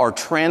will, or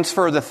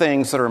transfer the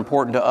things that are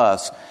important to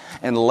us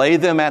and lay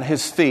them at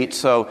his feet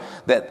so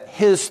that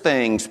his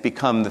things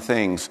become the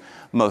things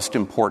most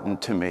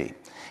important to me.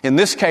 In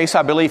this case,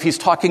 I believe he's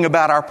talking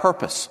about our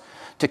purpose,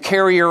 To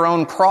carry your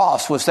own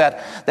cross was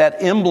that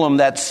emblem,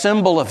 that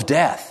symbol of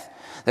death.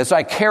 As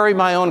I carry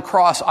my own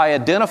cross, I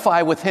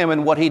identify with him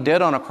and what he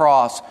did on a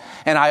cross.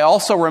 And I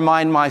also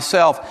remind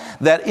myself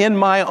that in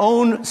my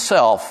own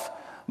self,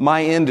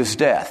 my end is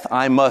death.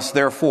 I must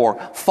therefore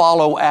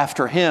follow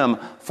after him,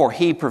 for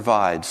he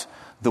provides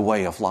the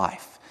way of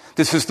life.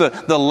 This is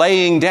the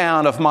laying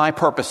down of my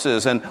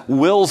purposes and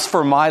wills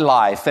for my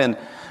life, and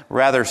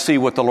rather see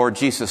what the Lord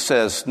Jesus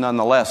says,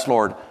 nonetheless,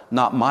 Lord,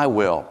 not my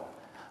will,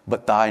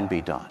 but thine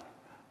be done.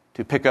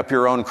 To pick up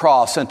your own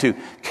cross and to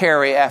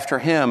carry after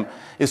him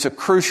is a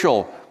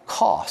crucial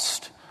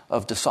cost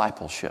of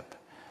discipleship.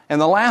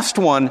 And the last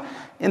one,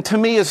 and to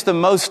me is the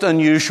most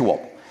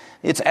unusual.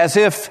 It's as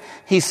if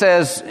he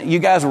says, you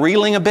guys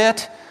reeling a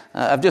bit?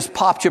 I've just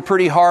popped you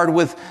pretty hard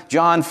with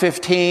John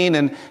 15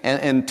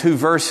 and 2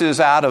 verses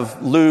out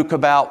of Luke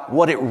about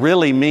what it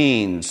really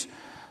means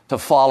to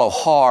follow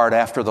hard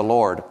after the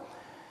Lord.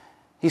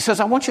 He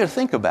says, I want you to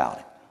think about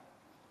it.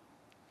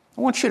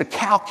 I want you to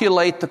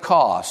calculate the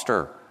cost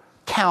or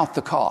count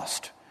the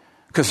cost,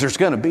 because there's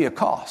going to be a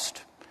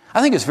cost.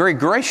 I think it's very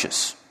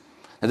gracious.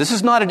 Now, this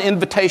is not an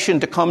invitation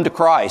to come to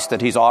Christ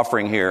that he's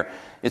offering here.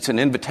 It's an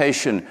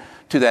invitation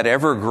to that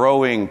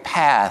ever-growing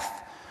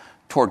path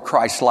toward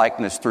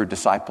Christ-likeness through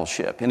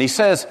discipleship. And he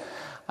says,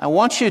 I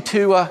want you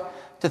to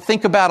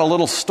think about a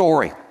little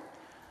story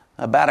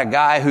about a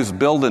guy who's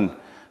building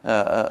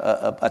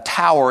a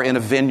tower in a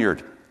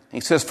vineyard.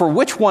 He says, for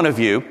which one of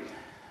you,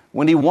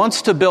 when he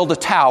wants to build a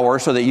tower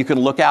so that you can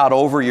look out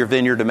over your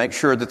vineyard to make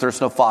sure that there's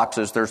no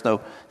foxes, there's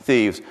no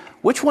thieves,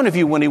 which one of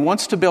you, when he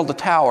wants to build a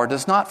tower,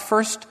 does not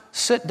first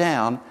sit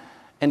down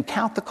and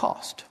count the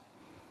cost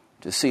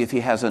to see if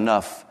he has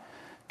enough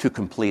to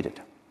complete it?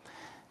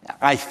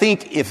 I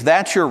think if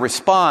that's your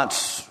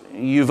response,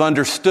 you've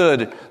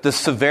understood the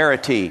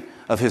severity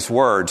of his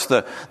words,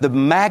 the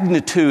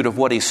magnitude of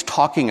what he's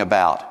talking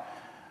about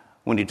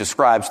when he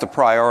describes the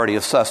priority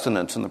of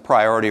sustenance and the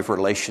priority of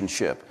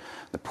relationship,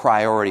 the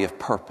priority of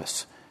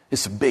purpose.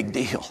 It's a big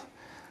deal.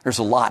 There's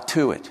a lot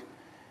to it.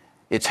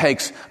 It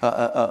takes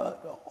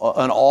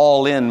an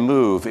all-in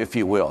move, if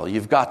you will.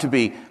 You've got to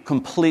be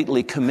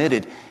completely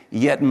committed,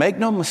 yet make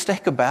no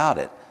mistake about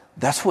it.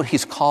 That's what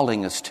he's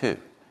calling us to.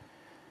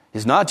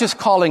 He's not just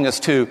calling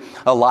us to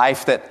a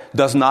life that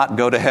does not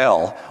go to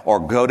hell or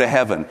go to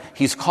heaven.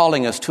 He's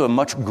calling us to a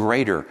much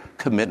greater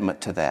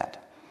commitment to that.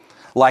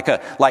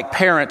 Like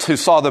parents who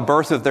saw the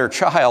birth of their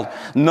child,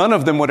 none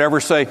of them would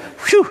ever say,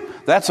 "Phew,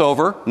 that's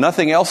over.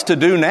 Nothing else to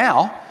do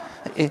now."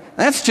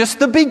 That's just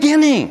the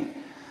beginning.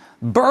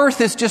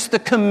 Birth is just the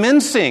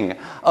commencing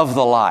of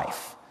the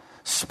life.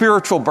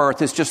 Spiritual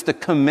birth is just the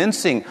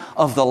commencing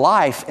of the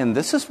life, and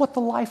this is what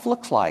the life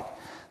looks like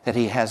that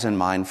he has in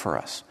mind for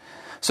us.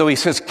 So he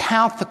says,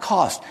 count the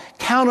cost.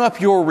 Count up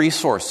your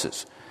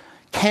resources.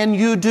 Can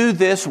you do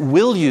this?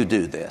 Will you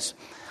do this?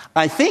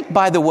 I think,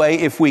 by the way,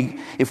 if we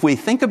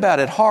think about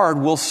it hard,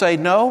 we'll say,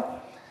 no,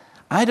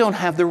 I don't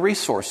have the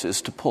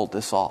resources to pull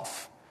this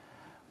off.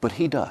 But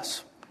he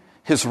does.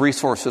 His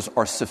resources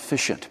are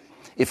sufficient.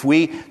 If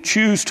we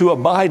choose to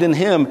abide in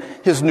him,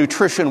 his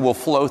nutrition will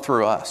flow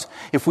through us.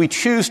 If we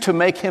choose to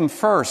make him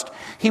first,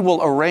 he will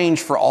arrange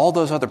for all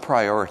those other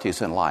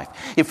priorities in life.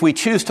 If we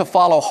choose to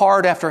follow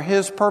hard after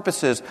his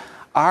purposes,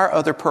 our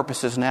other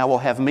purposes now will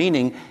have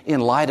meaning in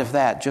light of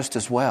that just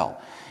as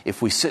well.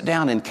 If we sit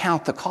down and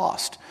count the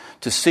cost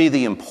to see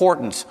the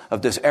importance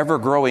of this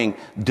ever-growing,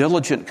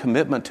 diligent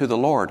commitment to the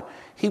Lord,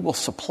 he will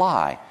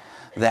supply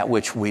that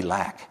which we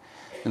lack.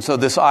 And so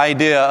this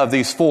idea of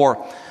these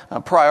four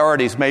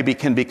priorities maybe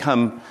can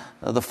become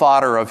the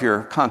fodder of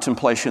your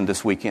contemplation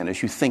this weekend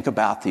as you think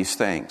about these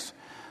things.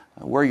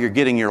 Where you're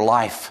getting your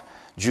life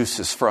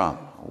juices from.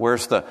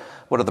 What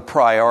are the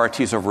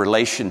priorities of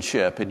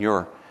relationship and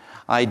your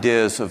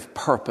ideas of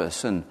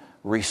purpose and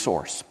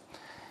resource?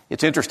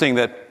 It's interesting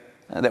that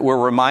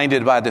we're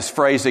reminded by this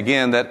phrase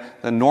again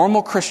that the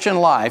normal Christian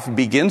life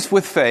begins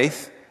with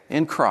faith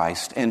in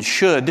Christ and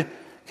should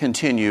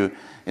continue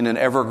in an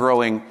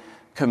ever-growing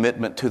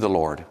commitment to the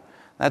Lord.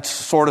 That's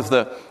sort of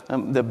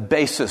the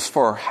basis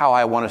for how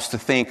I want us to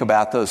think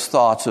about those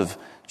thoughts of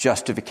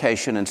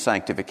justification and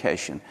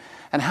sanctification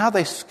and how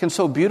they can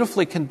so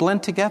beautifully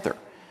blend together,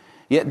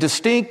 yet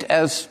distinct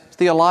as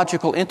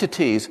theological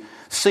entities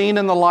seen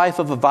in the life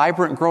of a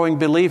vibrant, growing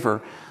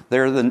believer.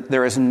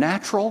 They're as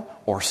natural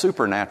or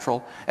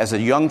supernatural as a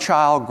young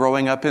child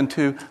growing up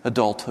into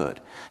adulthood,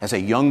 as a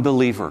young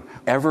believer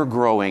ever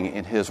growing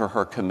in his or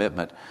her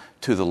commitment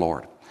to the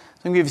Lord.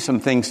 I'm going to give you some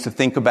things to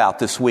think about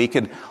this week,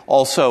 and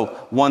also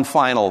one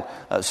final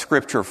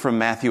scripture from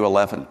Matthew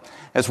 11.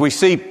 As we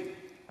see,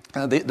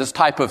 this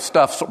type of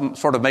stuff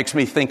sort of makes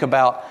me think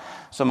about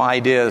some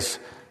ideas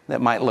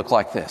that might look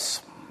like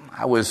this.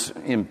 I was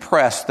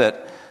impressed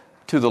that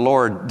to the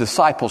Lord,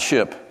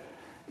 discipleship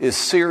is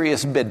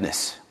serious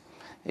business.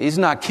 He's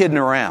not kidding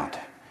around.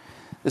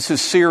 This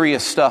is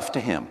serious stuff to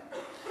him.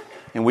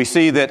 And we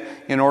see that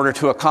in order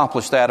to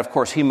accomplish that, of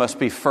course, he must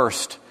be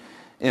first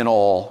in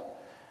all.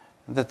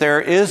 That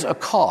there is a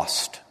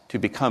cost to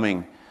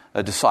becoming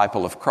a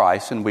disciple of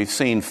Christ, and we've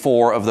seen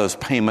 4 of those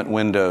payment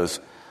windows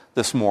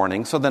this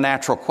morning. So the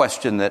natural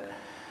question that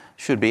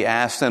should be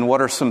asked then,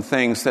 what are some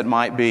things that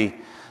might be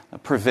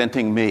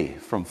preventing me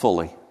from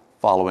fully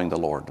following the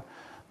Lord?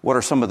 What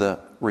are some of the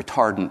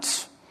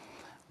retardants?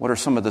 What are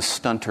some of the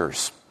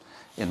stunters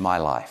in my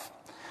life?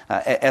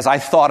 As I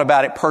thought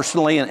about it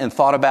personally and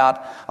thought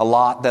about a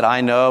lot that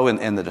I know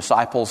and the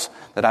disciples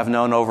that I've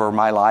known over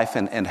my life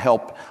and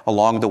helped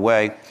along the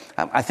way,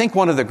 I think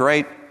one of the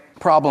great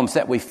problems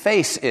that we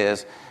face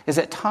is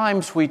at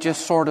times we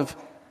just sort of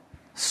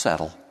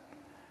settle.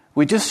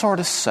 We just sort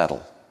of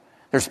settle.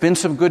 There's been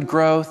some good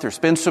growth. There's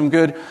been some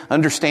good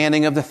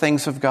understanding of the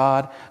things of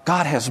God.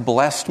 God has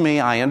blessed me.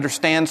 I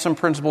understand some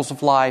principles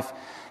of life.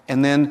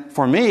 And then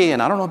for me,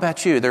 and I don't know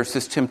about you, there's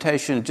this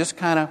temptation to just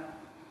kind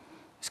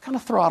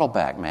of throttle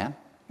back, man.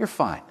 You're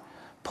fine.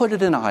 Put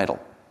it in idle.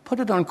 Put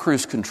it on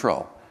cruise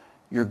control.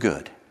 You're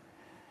good.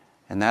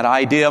 And that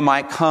idea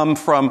might come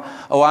from,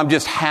 I'm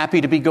just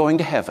happy to be going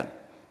to heaven.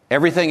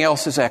 Everything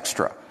else is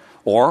extra.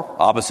 Or,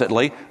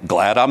 oppositely,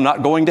 glad I'm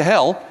not going to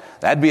hell.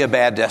 That'd be a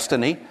bad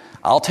destiny.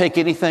 I'll take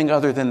anything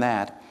other than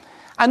that.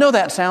 I know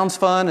that sounds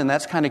fun and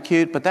that's kind of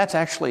cute, but that's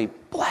actually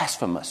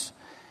blasphemous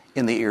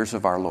in the ears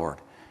of our Lord.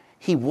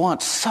 He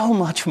wants so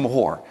much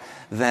more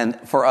than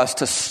for us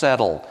to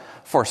settle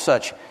for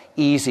such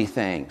easy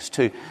things,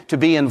 to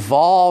be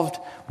involved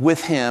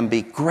with Him,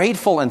 be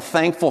grateful and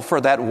thankful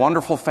for that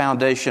wonderful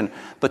foundation,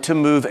 but to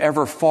move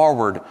ever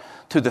forward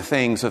to the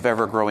things of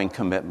ever-growing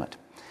commitment.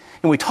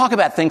 And we talk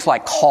about things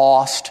like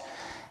cost.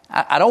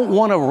 I don't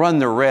want to run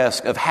the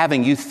risk of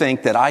having you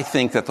think that I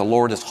think that the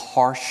Lord is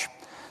harsh,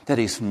 that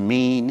He's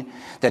mean,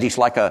 that He's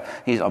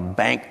a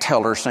bank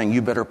teller saying,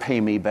 you better pay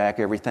me back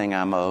everything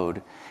I'm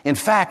owed. In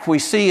fact, we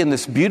see in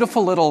this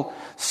beautiful little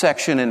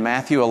section in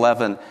Matthew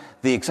 11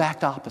 the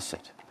exact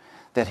opposite,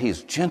 that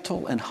He's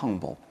gentle and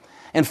humble.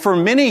 And for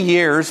many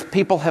years,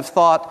 people have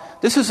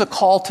thought this is a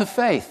call to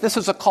faith. This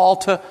is a call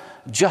to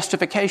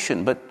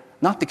justification, but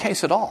not the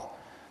case at all.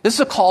 This is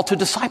a call to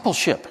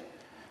discipleship.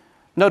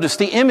 Notice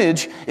the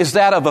image is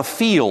that of a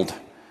field.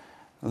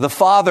 The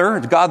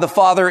Father, God the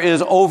Father,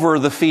 is over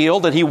the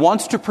field, and He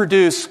wants to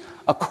produce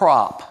a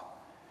crop.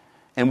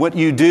 And what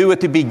you do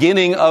at the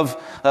beginning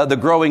of the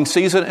growing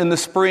season in the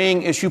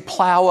spring is you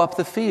plow up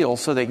the field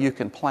so that you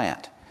can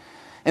plant.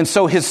 And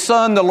so His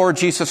Son, the Lord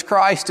Jesus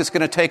Christ, is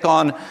going to take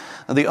on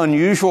the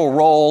unusual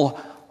role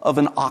of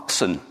an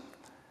oxen.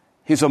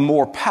 He's a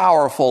more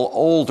powerful,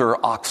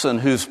 older oxen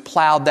who's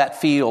plowed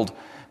that field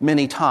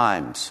many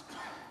times.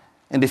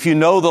 And if you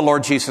know the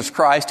Lord Jesus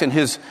Christ and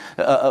His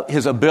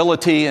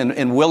ability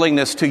and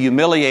willingness to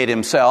humiliate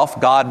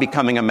Himself, God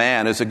becoming a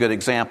man is a good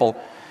example.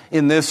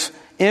 In this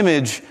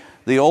image,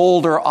 the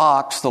older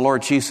ox, the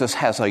Lord Jesus,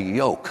 has a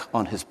yoke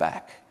on his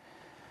back.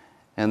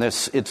 And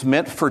it's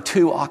meant for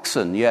two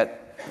oxen, yet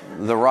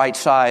the right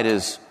side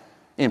is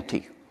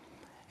empty.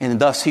 And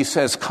thus He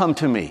says, come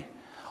to me,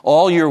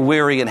 all you're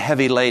weary and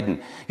heavy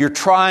laden. You're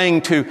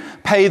trying to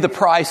pay the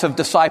price of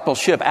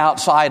discipleship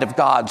outside of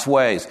God's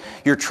ways.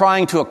 You're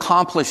trying to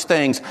accomplish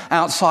things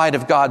outside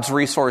of God's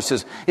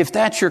resources. If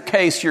that's your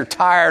case, you're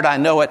tired, I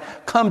know it.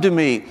 Come to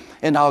me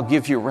and I'll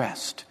give you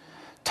rest.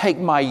 Take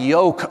my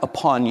yoke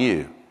upon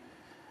you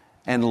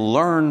and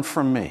learn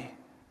from me.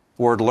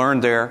 The word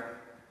learn there,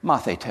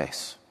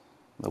 mathetes,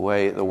 the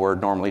way the word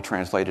normally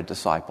translated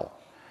disciple.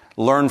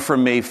 Learn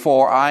from me,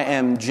 for I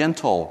am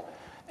gentle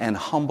and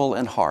humble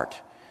in heart.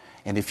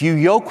 And if you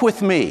yoke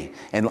with me,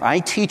 and I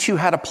teach you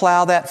how to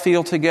plow that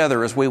field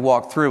together as we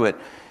walk through it,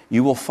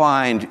 you will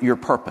find your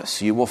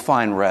purpose. You will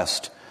find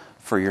rest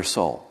for your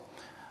soul.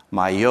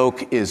 My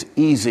yoke is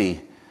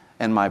easy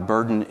and my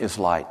burden is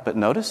light. But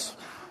notice,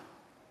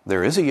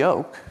 there is a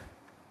yoke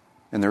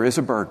and there is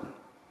a burden.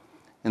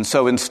 And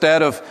so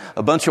instead of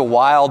a bunch of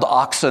wild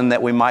oxen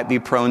that we might be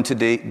prone to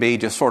be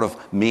just sort of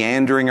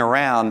meandering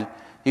around,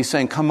 He's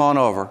saying, come on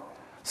over,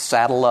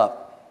 saddle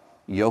up,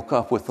 yoke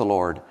up with the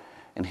Lord,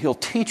 and He'll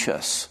teach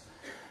us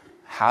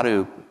how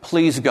to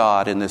please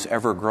God in this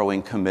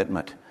ever-growing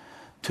commitment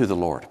to the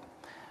Lord.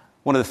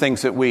 One of the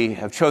things that we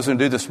have chosen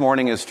to do this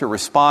morning is to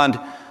respond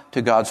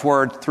to God's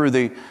Word through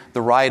the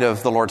rite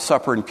of the Lord's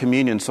Supper and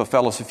communion. So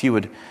fellows, if you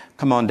would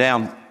come on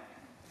down.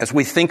 As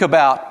we think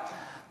about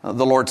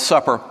the Lord's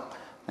Supper,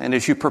 and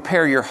as you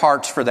prepare your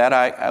hearts for that,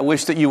 I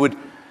wish that you would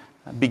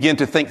begin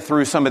to think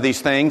through some of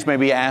these things.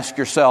 Maybe ask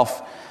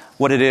yourself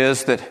what it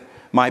is that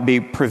might be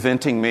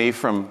preventing me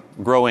from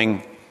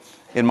growing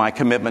in my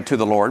commitment to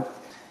the Lord.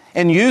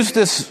 And use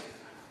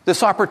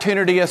this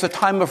opportunity as a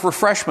time of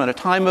refreshment, a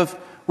time of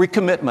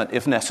recommitment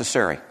if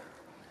necessary.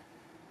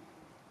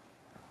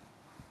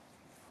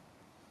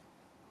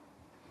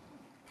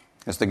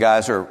 As the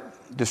guys are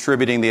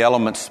distributing the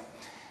elements,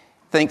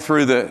 think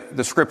through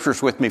the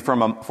scriptures with me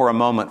for a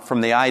moment from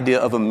the idea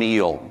of a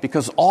meal.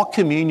 Because all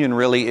communion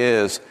really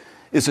is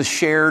a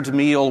shared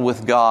meal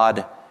with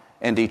God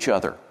and each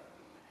other.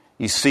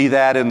 You see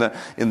that in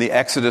the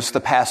Exodus, the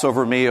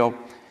Passover meal,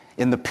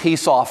 in the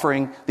peace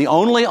offering, the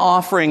only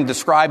offering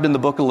described in the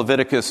book of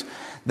Leviticus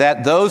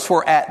that those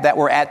that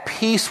were at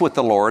peace with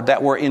the Lord,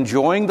 that were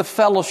enjoying the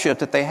fellowship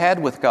that they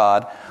had with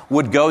God,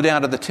 would go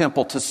down to the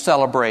temple to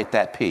celebrate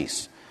that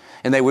peace.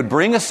 And they would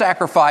bring a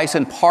sacrifice,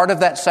 and part of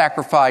that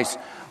sacrifice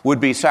would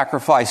be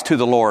sacrificed to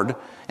the Lord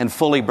and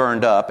fully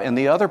burned up, and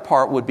the other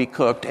part would be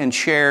cooked and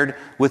shared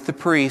with the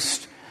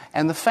priest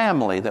and the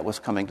family that was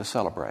coming to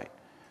celebrate.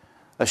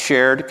 A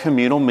shared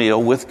communal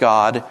meal with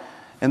God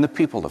and the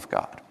people of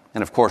God.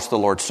 And of course, the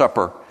Lord's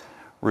Supper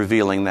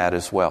revealing that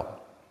as well.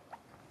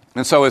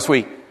 And so as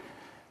we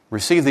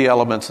receive the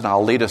elements, and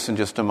I'll lead us in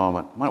just a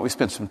moment, why don't we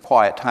spend some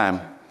quiet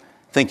time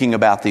thinking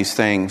about these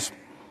things,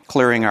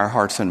 clearing our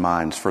hearts and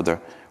minds for the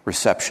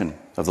reception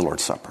of the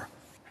Lord's Supper.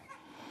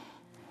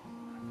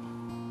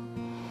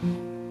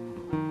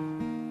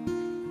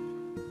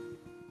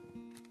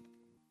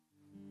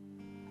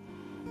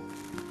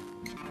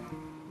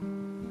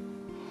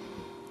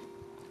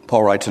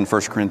 Paul writes in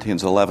 1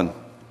 Corinthians 11,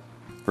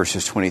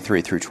 verses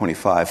 23 through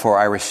 25, "For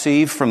I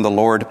received from the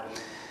Lord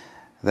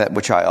that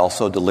which I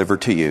also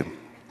delivered to you,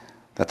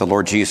 that the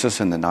Lord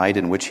Jesus, in the night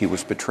in which he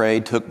was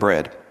betrayed, took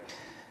bread.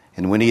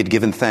 And when he had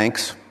given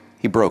thanks,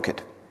 he broke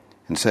it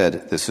and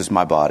said, 'This is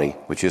my body,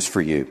 which is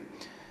for you.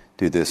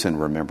 Do this in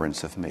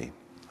remembrance of me.'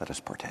 Let us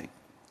partake."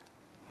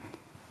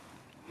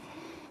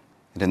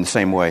 And in the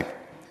same way,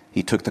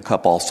 he took the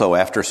cup also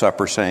after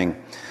supper, saying,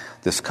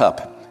 "This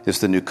cup is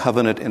the new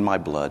covenant in my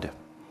blood.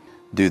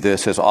 Do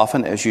this as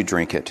often as you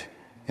drink it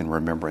in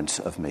remembrance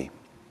of me."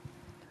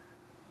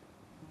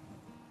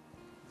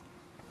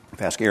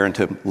 I've asked Aaron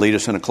to lead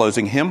us in a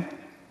closing hymn.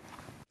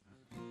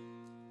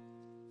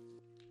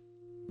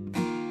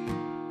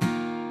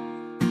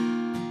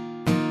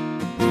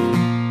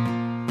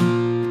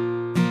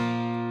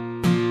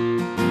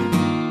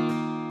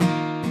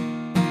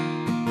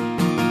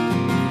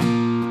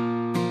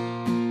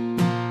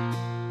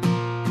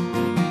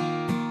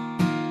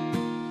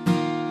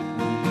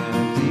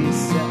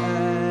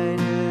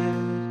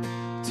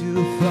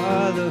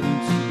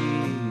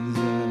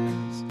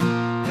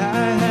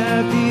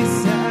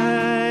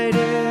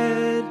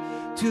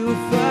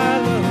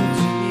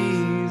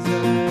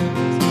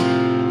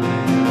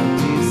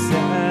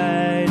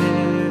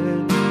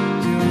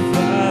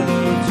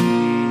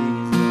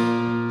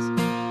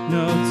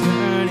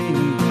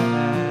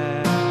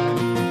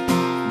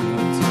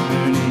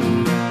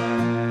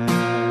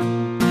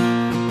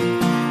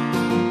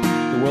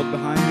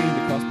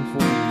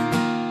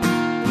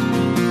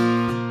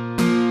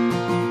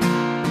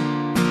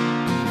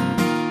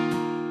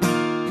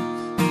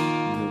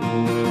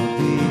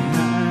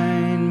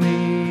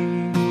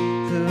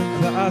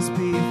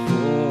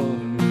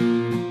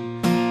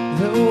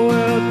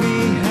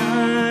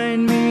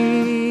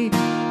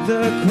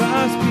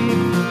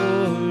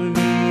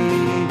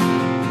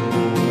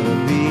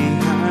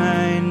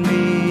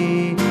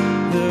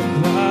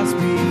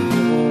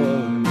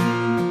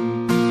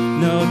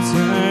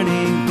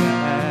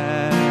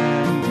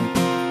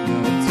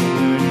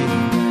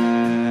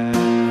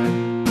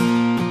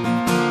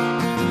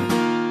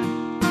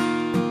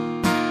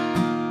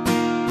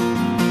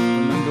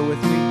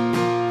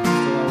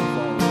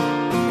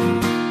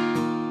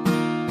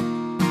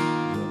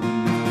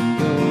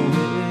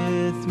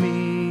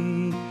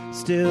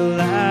 Still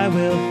I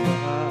will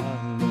follow.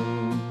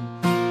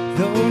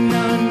 Though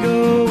none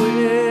go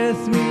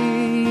with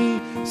me,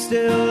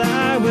 still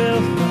I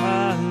will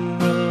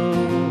follow.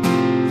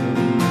 Though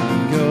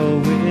none go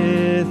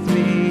with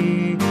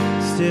me,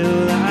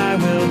 still I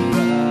will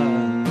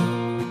follow.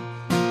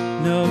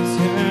 No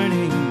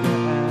turning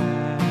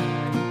back,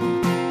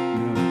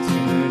 no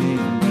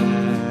turning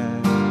back,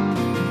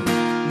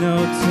 no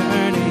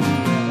turning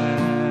back.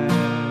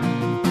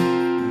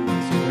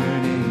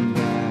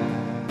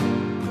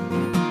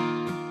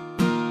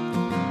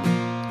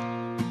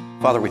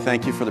 Father, we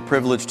thank you for the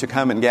privilege to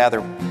come and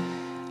gather,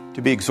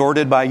 to be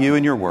exhorted by you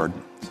in your word.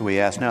 So we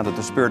ask now that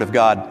the Spirit of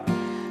God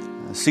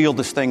seal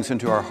these things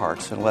into our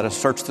hearts and let us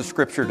search the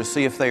Scripture to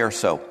see if they are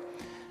so.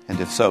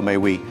 And if so, may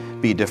we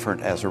be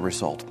different as a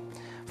result.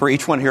 For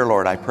each one here,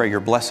 Lord, I pray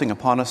your blessing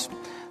upon us,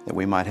 that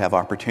we might have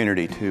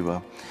opportunity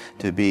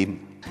to be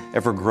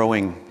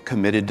ever-growing,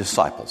 committed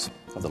disciples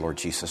of the Lord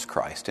Jesus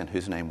Christ, in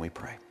whose name we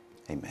pray.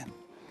 Amen.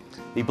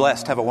 Be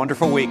blessed. Have a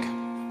wonderful week.